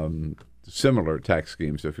similar tax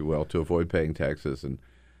schemes, if you will, to avoid paying taxes and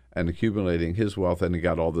accumulating his wealth. And he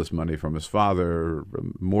got all this money from his father,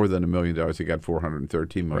 more than $1 million. He got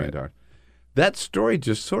 $413 million. Right. That story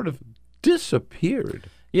just sort of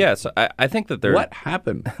disappeared. Yeah, so I think that what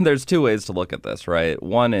happened? There's two ways to look at this, right?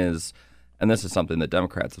 One is, and this is something that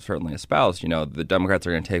Democrats have certainly espoused, the Democrats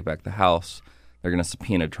are going to take back the House. They're going to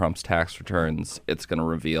subpoena Trump's tax returns. It's going to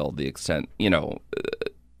reveal the extent,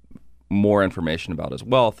 more information about his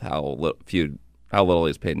wealth, how little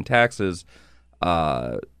he's paid in taxes,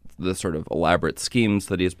 the sort of elaborate schemes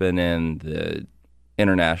that he's been in, the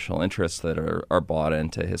international interests that are bought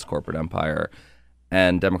into his corporate empire.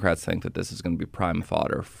 And Democrats think that this is going to be prime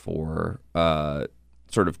fodder for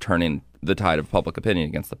sort of turning the tide of public opinion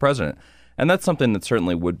against the president. And that's something that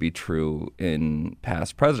certainly would be true in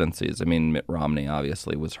past presidencies. I mean, Mitt Romney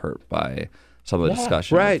obviously was hurt by some of the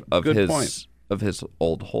discussion of his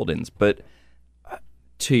old holdings. But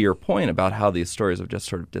to your point about how these stories have just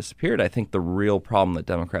sort of disappeared, I think the real problem that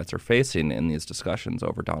Democrats are facing in these discussions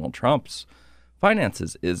over Donald Trump's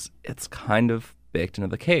finances is it's kind of baked into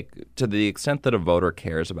the cake to the extent that a voter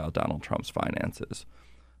cares about Donald Trump's finances.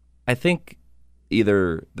 I think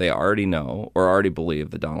either they already know or already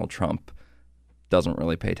believe that Donald Trump doesn't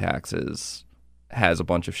really pay taxes, has a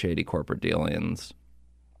bunch of shady corporate dealings,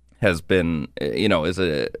 has been, is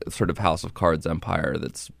a sort of house of cards empire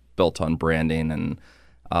that's built on branding and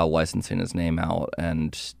licensing his name out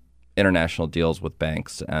and international deals with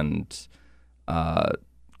banks and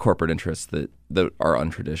corporate interests that are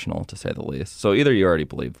untraditional, to say the least. So either you already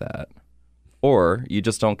believe that, or you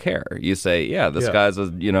just don't care. You say, this guy's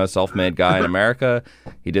a self-made guy in America.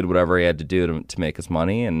 He did whatever he had to do to make his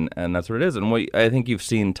money, and that's what it is. And what I think you've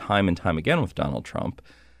seen time and time again with Donald Trump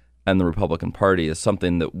and the Republican Party is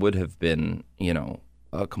something that would have been,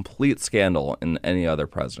 a complete scandal in any other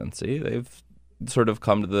presidency. They've sort of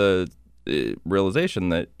come to the realization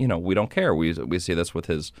that, we don't care. We see this with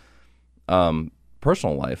his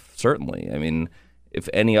personal life, certainly. I mean, if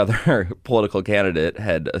any other political candidate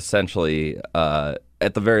had essentially, at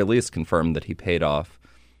the very least, confirmed that he paid off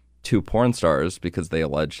 2 porn stars because they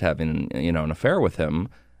alleged having, an affair with him,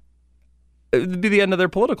 it would be the end of their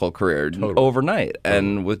political career overnight.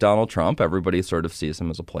 And with Donald Trump, everybody sort of sees him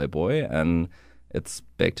as a playboy, and it's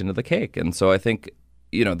baked into the cake. And so I think,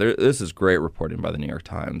 this is great reporting by the New York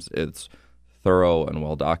Times. It's thorough and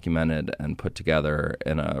well documented and put together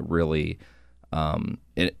in a really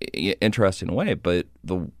interesting way. But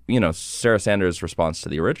Sarah Sanders' response to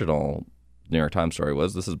the original New York Times story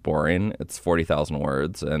was, "This is boring. It's 40,000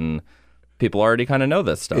 words, and people already kind of know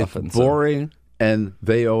this stuff." It's boring, and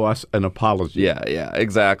they owe us an apology. Yeah,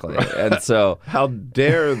 exactly. And so, how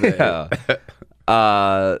dare they? Yeah.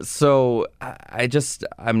 So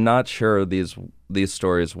I'm not sure these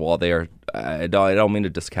stories, while they are, I don't mean to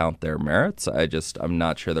discount their merits. I'm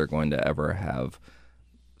not sure they're going to ever have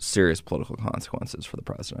serious political consequences for the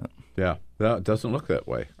president. Yeah, no, it doesn't look that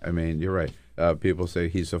way. I mean, you're right. People say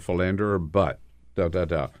he's a philanderer, but he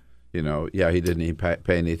didn't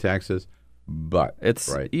pay any taxes, but it's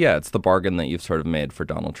right. Yeah, it's the bargain that you've sort of made for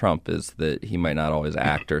Donald Trump, is that he might not always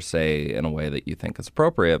act or say in a way that you think is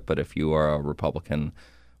appropriate, but if you are a Republican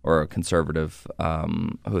or a conservative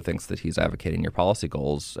who thinks that he's advocating your policy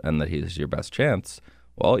goals and that he's your best chance,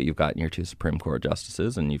 well, you've gotten your 2 Supreme Court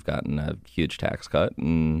justices and you've gotten a huge tax cut,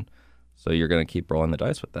 and so you're going to keep rolling the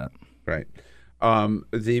dice with that. Right.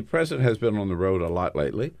 The president has been on the road a lot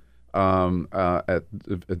lately at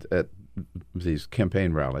these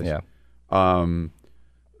campaign rallies. Yeah. Some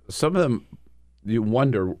of them, you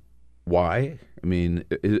wonder why. I mean,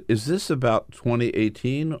 is this about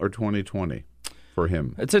 2018 or 2020 for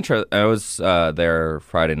him? It's interesting. I was there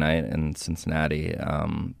Friday night in Cincinnati.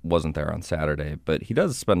 Wasn't there on Saturday, but he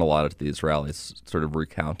does spend a lot of these rallies sort of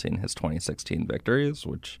recounting his 2016 victories,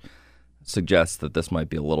 which suggests that this might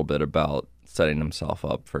be a little bit about setting himself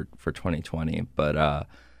up for 2020. But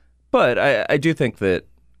I do think that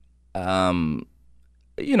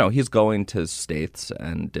he's going to states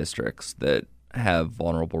and districts that have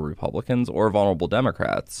vulnerable Republicans or vulnerable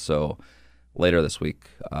Democrats. So later this week,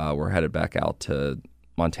 we're headed back out to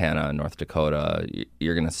Montana and North Dakota.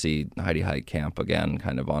 You're going to see Heidi Heitkamp again,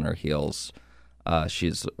 kind of on her heels.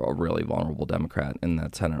 She's a really vulnerable Democrat in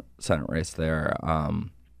that Senate race there.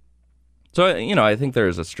 So, I think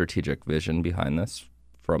there's a strategic vision behind this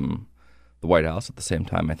from the White House. At the same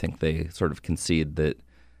time, I think they sort of concede that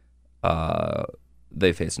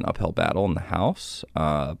they face an uphill battle in the House.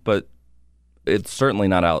 But it's certainly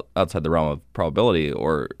not outside the realm of probability,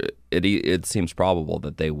 or it seems probable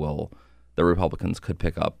that the Republicans could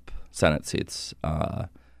pick up Senate seats.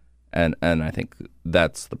 And I think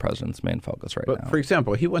that's the president's main focus right now. But, for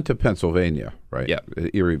example, he went to Pennsylvania, right? Yeah.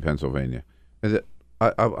 Erie, Pennsylvania.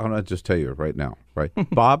 I'll just tell you right now, right?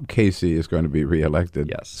 Bob Casey is going to be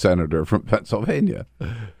reelected senator from Pennsylvania.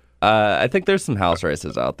 I think there's some House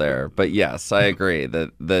races out there, but yes, I agree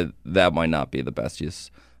that might not be the best use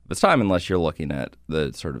of his time unless you're looking at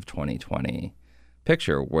the sort of 2020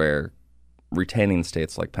 picture, where retaining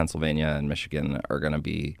states like Pennsylvania and Michigan are going to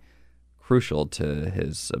be crucial to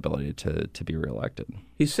his ability to be reelected.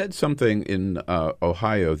 He said something in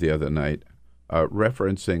Ohio the other night,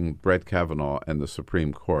 referencing Brett Kavanaugh and the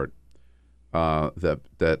Supreme Court,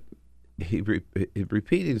 that he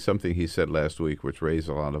repeating something he said last week, which raised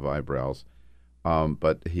a lot of eyebrows,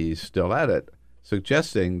 but he's still at it,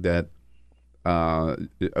 suggesting that,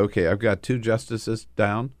 okay, I've got 2 justices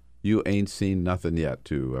down, you ain't seen nothing yet,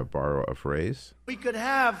 to borrow a phrase. We could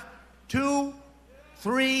have 2,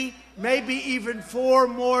 3, maybe even 4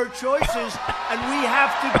 more choices, and we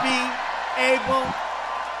have to be able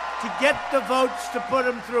to get the votes to put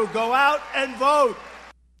them through. Go out and vote.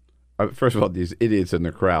 First of all, these idiots in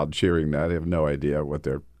the crowd cheering that, I have no idea what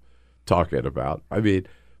they're talking about. I mean,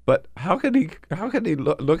 but how can he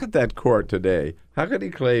look at that court today? How can he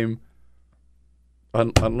claim,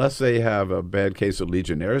 unless they have a bad case of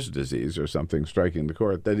Legionnaire's disease or something striking the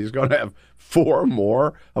court, that he's going to have 4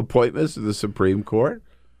 more appointments to the Supreme Court?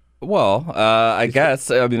 Well, I guess.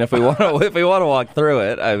 I mean, if we want to walk through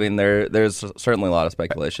it, I mean, there's certainly a lot of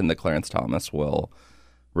speculation that Clarence Thomas will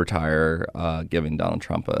retire, giving Donald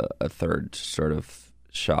Trump a third sort of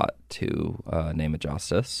shot to name a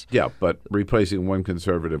justice. Yeah, but replacing one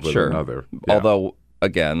conservative with another. Yeah. Although,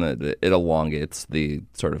 again, it elongates the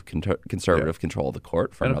sort of conservative control of the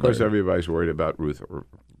court. And, of course, everybody's worried about Ruth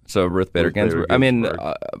Bader Ginsburg. I mean,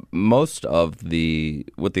 most of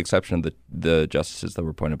with the exception of the justices that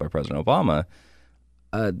were appointed by President Obama,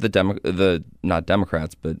 not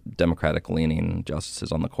Democrats, but Democratic-leaning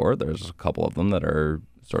justices on the court, there's a couple of them that are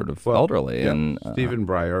sort of elderly. Yeah, and Stephen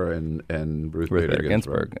Breyer and Ruth Bader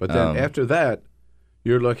Ginsburg. But then after that,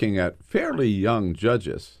 you're looking at fairly young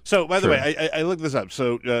judges. So, by the way, I looked this up.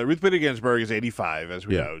 So, Ruth Bader Ginsburg is 85, as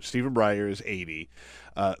we know. Stephen Breyer is 80.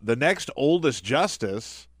 The next oldest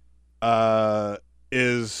justice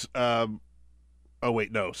is Oh,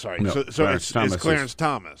 wait, no, sorry. No, so Clarence it's Clarence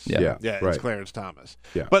Thomas. Yeah, it's right. Clarence Thomas.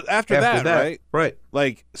 Yeah. But after that, right?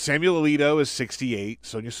 Like Samuel Alito is 68,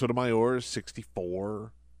 Sonia Sotomayor is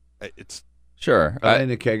 64. It's sure.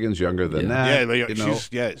 Elena Kagan's younger than that.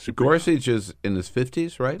 She's super Gorsuch is in his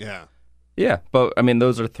 50s, right? Yeah. Yeah, but I mean,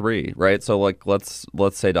 those are three, right? So, like, let's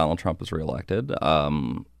say Donald Trump is reelected.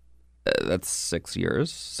 That's 6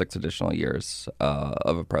 years, 6 additional years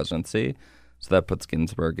of a presidency. So that puts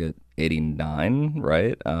Ginsburg at 89,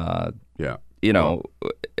 right? Yeah. You know,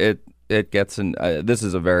 it gets in. This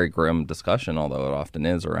is a very grim discussion, although it often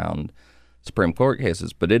is around Supreme Court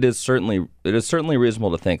cases. But it is certainly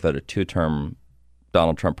reasonable to think that a 2-term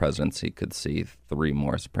Donald Trump presidency could see 3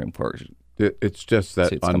 more Supreme Court. It's just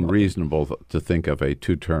that unreasonable to think of a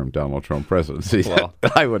 2-term Donald Trump presidency. Well,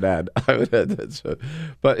 I would add that.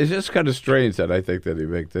 But it's just kind of strange that I think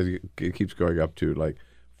that he keeps going up to like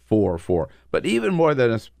 4. But even more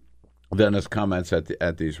than his comments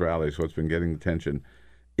at these rallies, what's been getting attention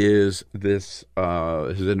is this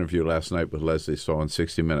his interview last night with Leslie Stahl in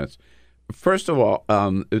 60 Minutes. First of all,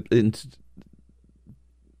 in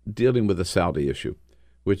dealing with the Saudi issue,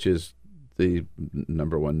 which is the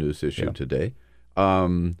number one news issue today,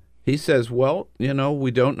 he says, well,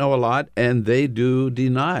 we don't know a lot, and they do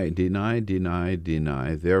deny.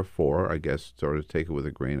 Therefore, I guess sort of take it with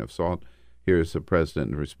a grain of salt. Here's the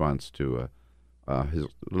president in response to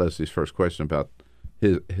Leslie's first question about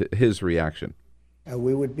his reaction.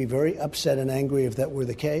 We would be very upset and angry if that were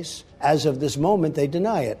the case. As of this moment, they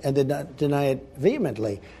deny it, and they deny it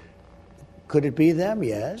vehemently. Could it be them?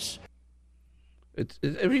 Yes.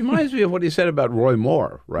 It reminds me of what he said about Roy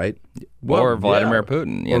Moore, right? Or Vladimir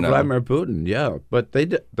Putin, Vladimir Putin, yeah. But they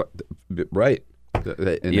did, right.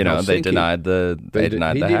 They denied the hacking. He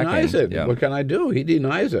denies it. Yeah. What can I do? He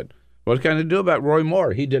denies it. What can I do about Roy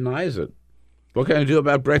Moore? He denies it. What can I do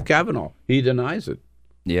about Brett Kavanaugh? He denies it.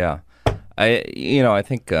 Yeah. I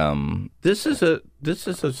think this is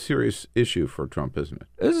a serious issue for Trump, isn't it?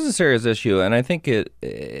 This is a serious issue, and I think it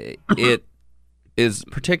is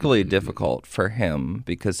particularly difficult for him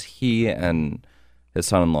because he and his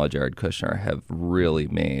son-in-law Jared Kushner have really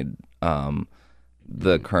made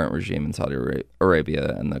the current regime in Saudi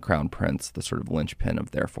Arabia and the Crown Prince the sort of linchpin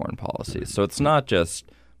of their foreign policy. So it's not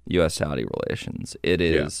just U.S.-Saudi relations; it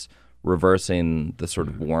is reversing the sort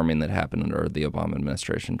of warming that happened under the Obama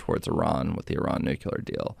administration towards Iran with the Iran nuclear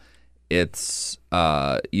deal. It's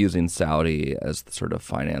using Saudi as the sort of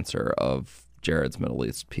financer of Jared's Middle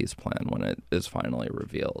East peace plan when it is finally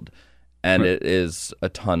revealed. And it is a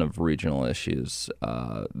ton of regional issues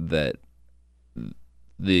that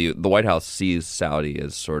the White House sees Saudi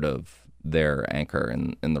as sort of their anchor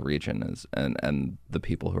in the region and the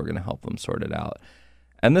people who are going to help them sort it out.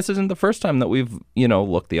 And this isn't the first time that we've,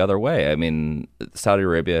 looked the other way. I mean, Saudi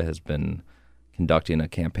Arabia has been conducting a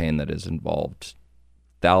campaign that has involved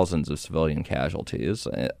thousands of civilian casualties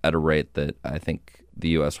at a rate that I think the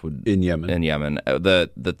U.S. would in Yemen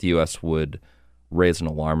that the U.S. would raise an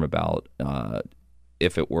alarm about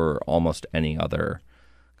if it were almost any other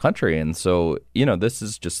country. And so, this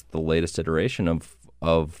is just the latest iteration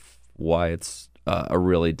of why it's a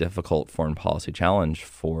really difficult foreign policy challenge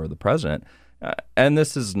for the president. And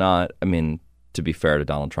this is not, to be fair to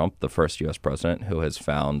Donald Trump, the first U.S. president who has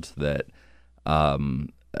found that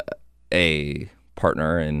a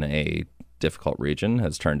partner in a difficult region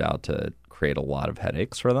has turned out to create a lot of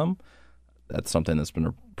headaches for them. That's something that's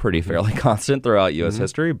been pretty fairly constant throughout U.S.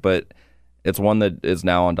 history, but it's one that is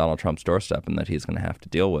now on Donald Trump's doorstep and that he's going to have to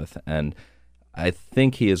deal with. And I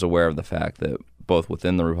think he is aware of the fact that both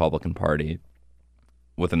within the Republican Party,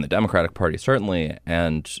 within the Democratic Party certainly,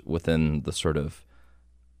 and within the sort of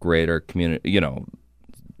greater community,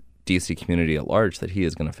 D.C. community at large, that he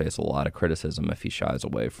is going to face a lot of criticism if he shies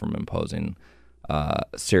away from imposing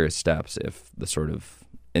serious steps if the sort of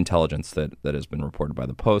intelligence that has been reported by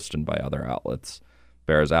the Post and by other outlets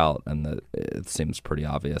bears out, and that it seems pretty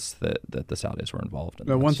obvious that the Saudis were involved in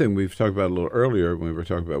this. One thing we've talked about a little earlier when we were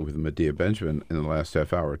talking about with Medea Benjamin in the last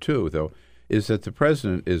half hour too, though, is that the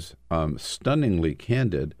president is stunningly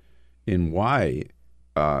candid in why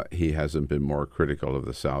he hasn't been more critical of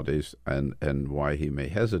the Saudis and why he may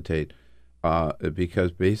hesitate,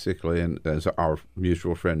 because basically, and as our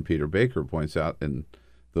mutual friend Peter Baker points out in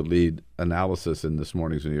the lead analysis in this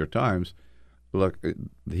morning's New York Times, look,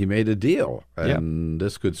 he made a deal, and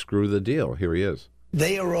this could screw the deal. Here he is.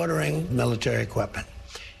 They are ordering military equipment.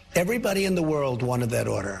 Everybody in the world wanted that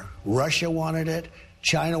order. Russia wanted it.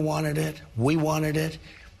 China wanted it. We wanted it.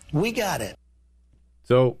 We got it.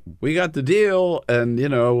 So we got the deal, and,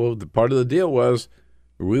 the part of the deal was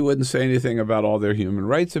we wouldn't say anything about all their human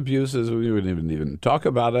rights abuses. We wouldn't even talk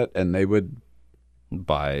about it, and they would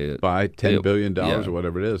by $10 billion or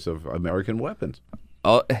whatever it is of American weapons.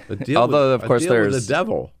 Although, of course, there's with the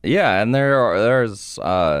devil. Yeah, and there's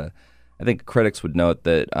I think critics would note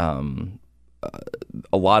that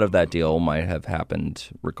a lot of that deal might have happened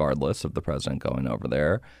regardless of the president going over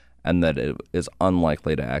there, and that it is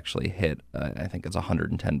unlikely to actually hit. I think it's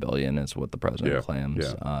 $110 billion is what the president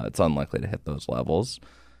claims. Yeah. It's unlikely to hit those levels.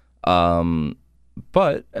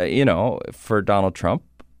 But for Donald Trump,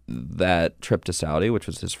 that trip to Saudi, which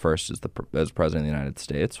was his first as president of the United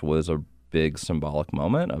States, was a big symbolic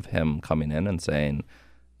moment of him coming in and saying,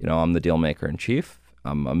 I'm the deal maker in chief.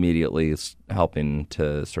 I'm immediately helping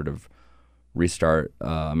to sort of restart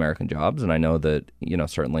American jobs. And I know that,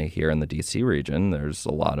 certainly here in the D.C. region, there's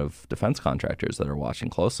a lot of defense contractors that are watching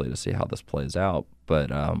closely to see how this plays out.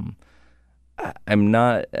 But I'm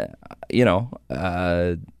not,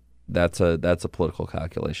 that's a political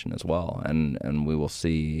calculation as well. And we will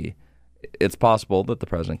see. It's possible that the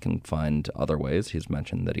president can find other ways. He's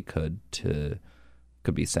mentioned that he could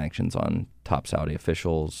be sanctions on top Saudi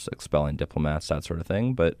officials, expelling diplomats, that sort of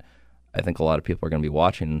thing. But I think a lot of people are going to be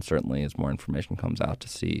watching, certainly as more information comes out, to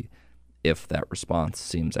see if that response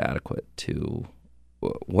seems adequate to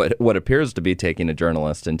what appears to be taking a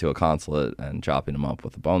journalist into a consulate and chopping him up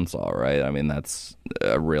with a bone saw, right? I mean, that's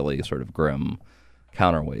a really sort of grim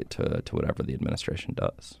counterweight to whatever the administration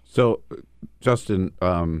does. So, Justin,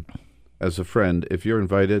 as a friend, if you're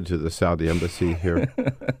invited to the Saudi embassy here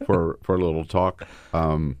for a little talk,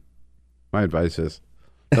 my advice is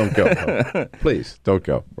don't go. Please don't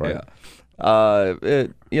go. Right?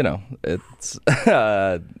 Yeah. It's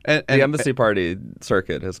the embassy party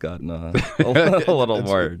circuit has gotten a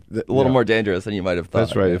little more dangerous than you might have thought.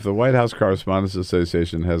 That's right. Yeah. If the White House Correspondents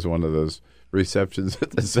Association has one of those receptions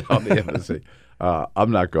at the Saudi embassy,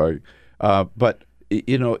 I'm not going. But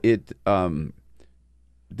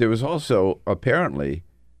there was also apparently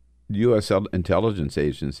U.S. intelligence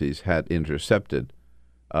agencies had intercepted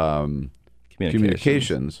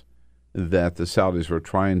communications that the Saudis were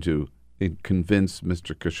trying to convince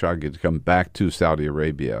Mr. Khashoggi to come back to Saudi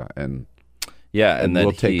Arabia and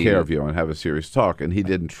we'll take care of you and have a serious talk. And he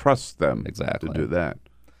didn't trust them to do that.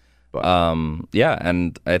 But,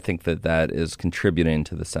 and I think that is contributing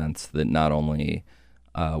to the sense that not only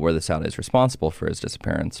were the Saudis responsible for his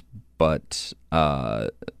disappearance, but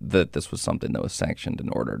that this was something that was sanctioned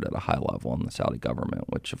and ordered at a high level in the Saudi government,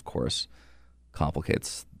 which of course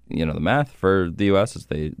complicates the math for the U.S. as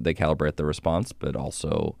they calibrate the response, but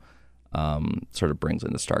also sort of brings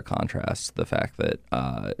into stark contrast the fact that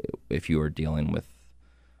if you are dealing with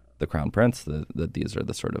the Crown Prince, that these are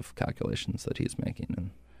the sort of calculations that he's making.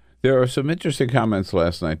 And there are some interesting comments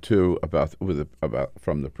last night too about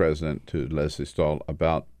from the president to Leslie Stahl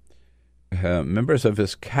about members of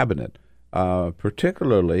his cabinet,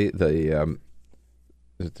 particularly there's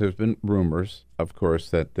been rumors, of course,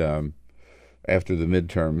 that after the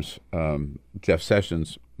midterms, Jeff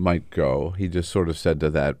Sessions might go. He just sort of said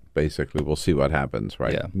to that, basically, we'll see what happens,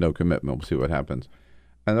 right? Yeah. No commitment, we'll see what happens.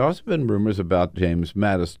 And there have also been rumors about James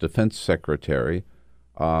Mattis, defense secretary,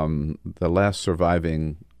 the last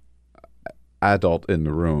surviving adult in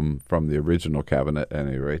the room from the original cabinet, at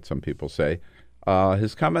any rate, some people say.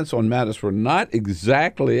 His comments on Mattis were not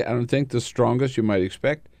exactly, I don't think, the strongest you might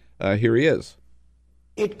expect. Here he is.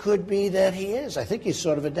 It could be that he is. I think he's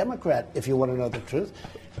sort of a Democrat, if you want to know the truth.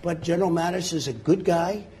 But General Mattis is a good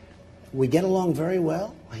guy. We get along very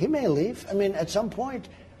well. He may leave. I mean, at some point,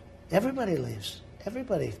 everybody leaves.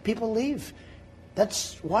 Everybody. People leave.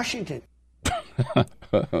 That's Washington.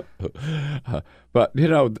 But,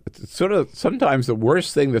 sort of sometimes the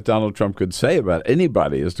worst thing that Donald Trump could say about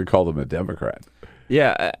anybody is to call them a Democrat.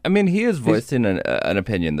 Yeah, I mean, he is voicing an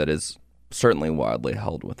opinion that is certainly widely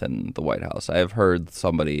held within the White House. I have heard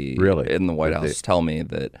somebody in the White House tell me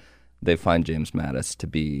that they find James Mattis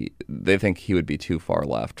they think he would be too far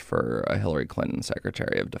left for a Hillary Clinton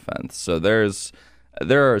Secretary of Defense. So there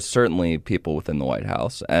are certainly people within the White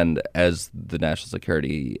House, and as the national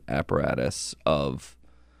security apparatus of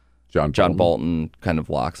John Bolton kind of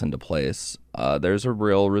locks into place, there's a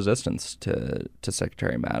real resistance to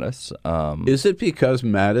Secretary Mattis. Is it because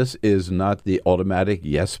Mattis is not the automatic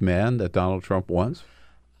yes man that Donald Trump wants?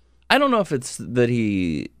 I don't know if it's that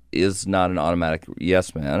he is not an automatic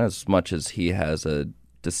yes man as much as he has a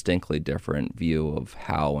distinctly different view of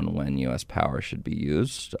how and when U.S. power should be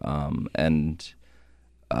used, and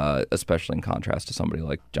especially in contrast to somebody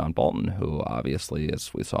like John Bolton, who obviously,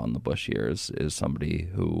 as we saw in the Bush years, is somebody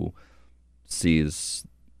who sees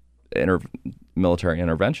military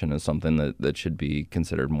intervention as something that should be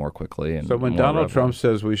considered more quickly. And so when Donald Trump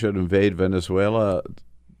says we should invade Venezuela,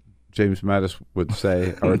 James Mattis would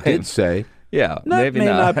say, or did say, Yeah, That maybe may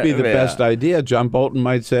not be the Yeah. best idea. John Bolton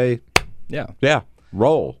might say, yeah,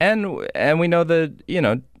 roll. And we know that,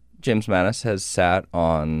 James Mattis has sat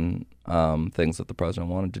on things that the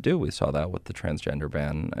president wanted to do. We saw that with the transgender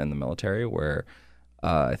ban in the military, where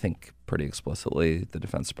I think pretty explicitly the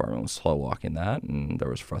Defense Department was slow walking that, and there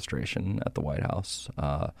was frustration at the White House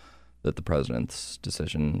that the president's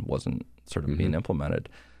decision wasn't sort of being implemented.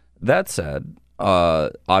 That said,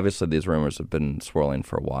 obviously these rumors have been swirling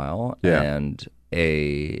for a while, and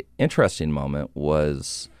a interesting moment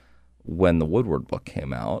was when the Woodward book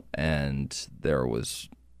came out, and there was,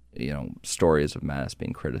 stories of Mattis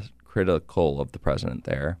being critical of the president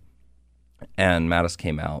there. And Mattis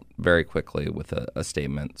came out very quickly with a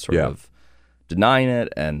statement sort of denying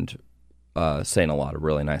it and saying a lot of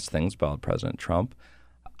really nice things about President Trump.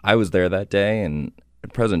 I was there that day, and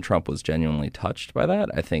President Trump was genuinely touched by that.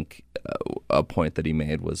 I think a point that he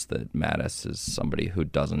made was that Mattis is somebody who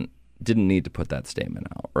didn't need to put that statement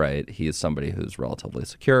out, right? He is somebody who's relatively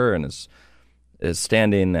secure and is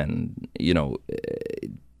standing, and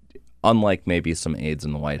unlike maybe some aides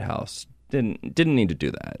in the White House, didn't need to do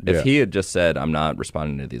that. If he had just said, I'm not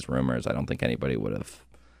responding to these rumors, I don't think anybody would have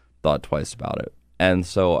thought twice about it. And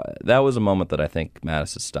so that was a moment that I think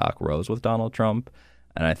Mattis' stock rose with Donald Trump.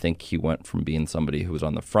 And I think he went from being somebody who was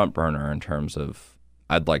on the front burner in terms of,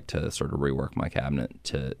 I'd like to sort of rework my cabinet,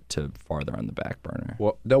 to farther on the back burner.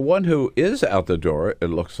 Well, the one who is out the door, it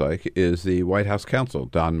looks like, is the White House counsel,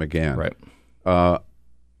 Don McGahn. Right.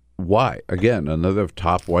 Why? Again, another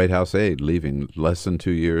top White House aide leaving less than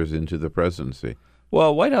 2 years into the presidency.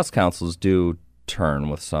 Well, White House counsels do turn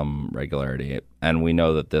with some regularity, and we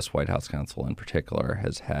know that this White House counsel in particular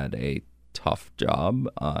has had a tough job,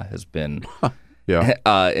 has been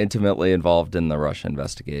intimately involved in the Russia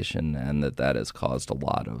investigation, and that has caused a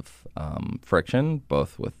lot of friction,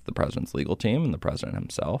 both with the president's legal team and the president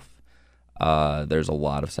himself. There's a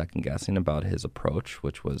lot of second guessing about his approach,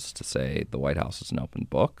 which was to say the White House is an open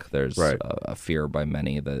book. There's a fear by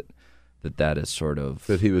many that is sort of...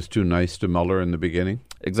 That he was too nice to Mueller in the beginning?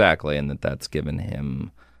 Exactly, and that's given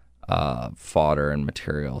him fodder and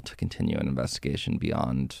material to continue an investigation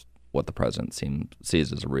beyond what the president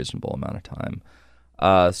sees as a reasonable amount of time.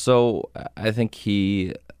 So I think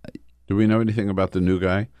he... Do we know anything about the new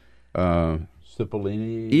guy?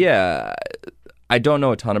 Cipollini? Yeah, I don't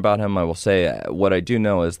know a ton about him. I will say what I do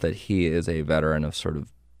know is that he is a veteran of sort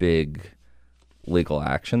of big legal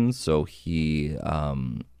actions. So he,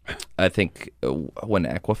 I think when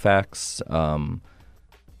Equifax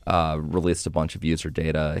released a bunch of user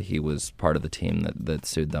data, he was part of the team that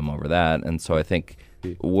sued them over that. And so I think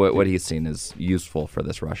what he's seen is useful for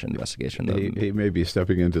this Russia investigation. He may be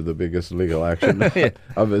stepping into the biggest legal action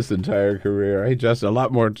of his entire career. Hey, Justin, a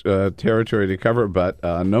lot more territory to cover, but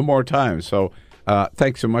no more time. So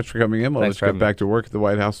thanks so much for coming in. Well, let's get back to work at the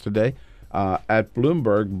White House today. At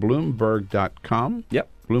Bloomberg, Bloomberg.com. Yep.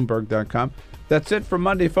 Bloomberg.com. That's it for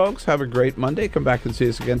Monday, folks. Have a great Monday. Come back and see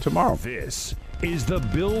us again tomorrow. This is the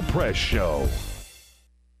Bill Press Show.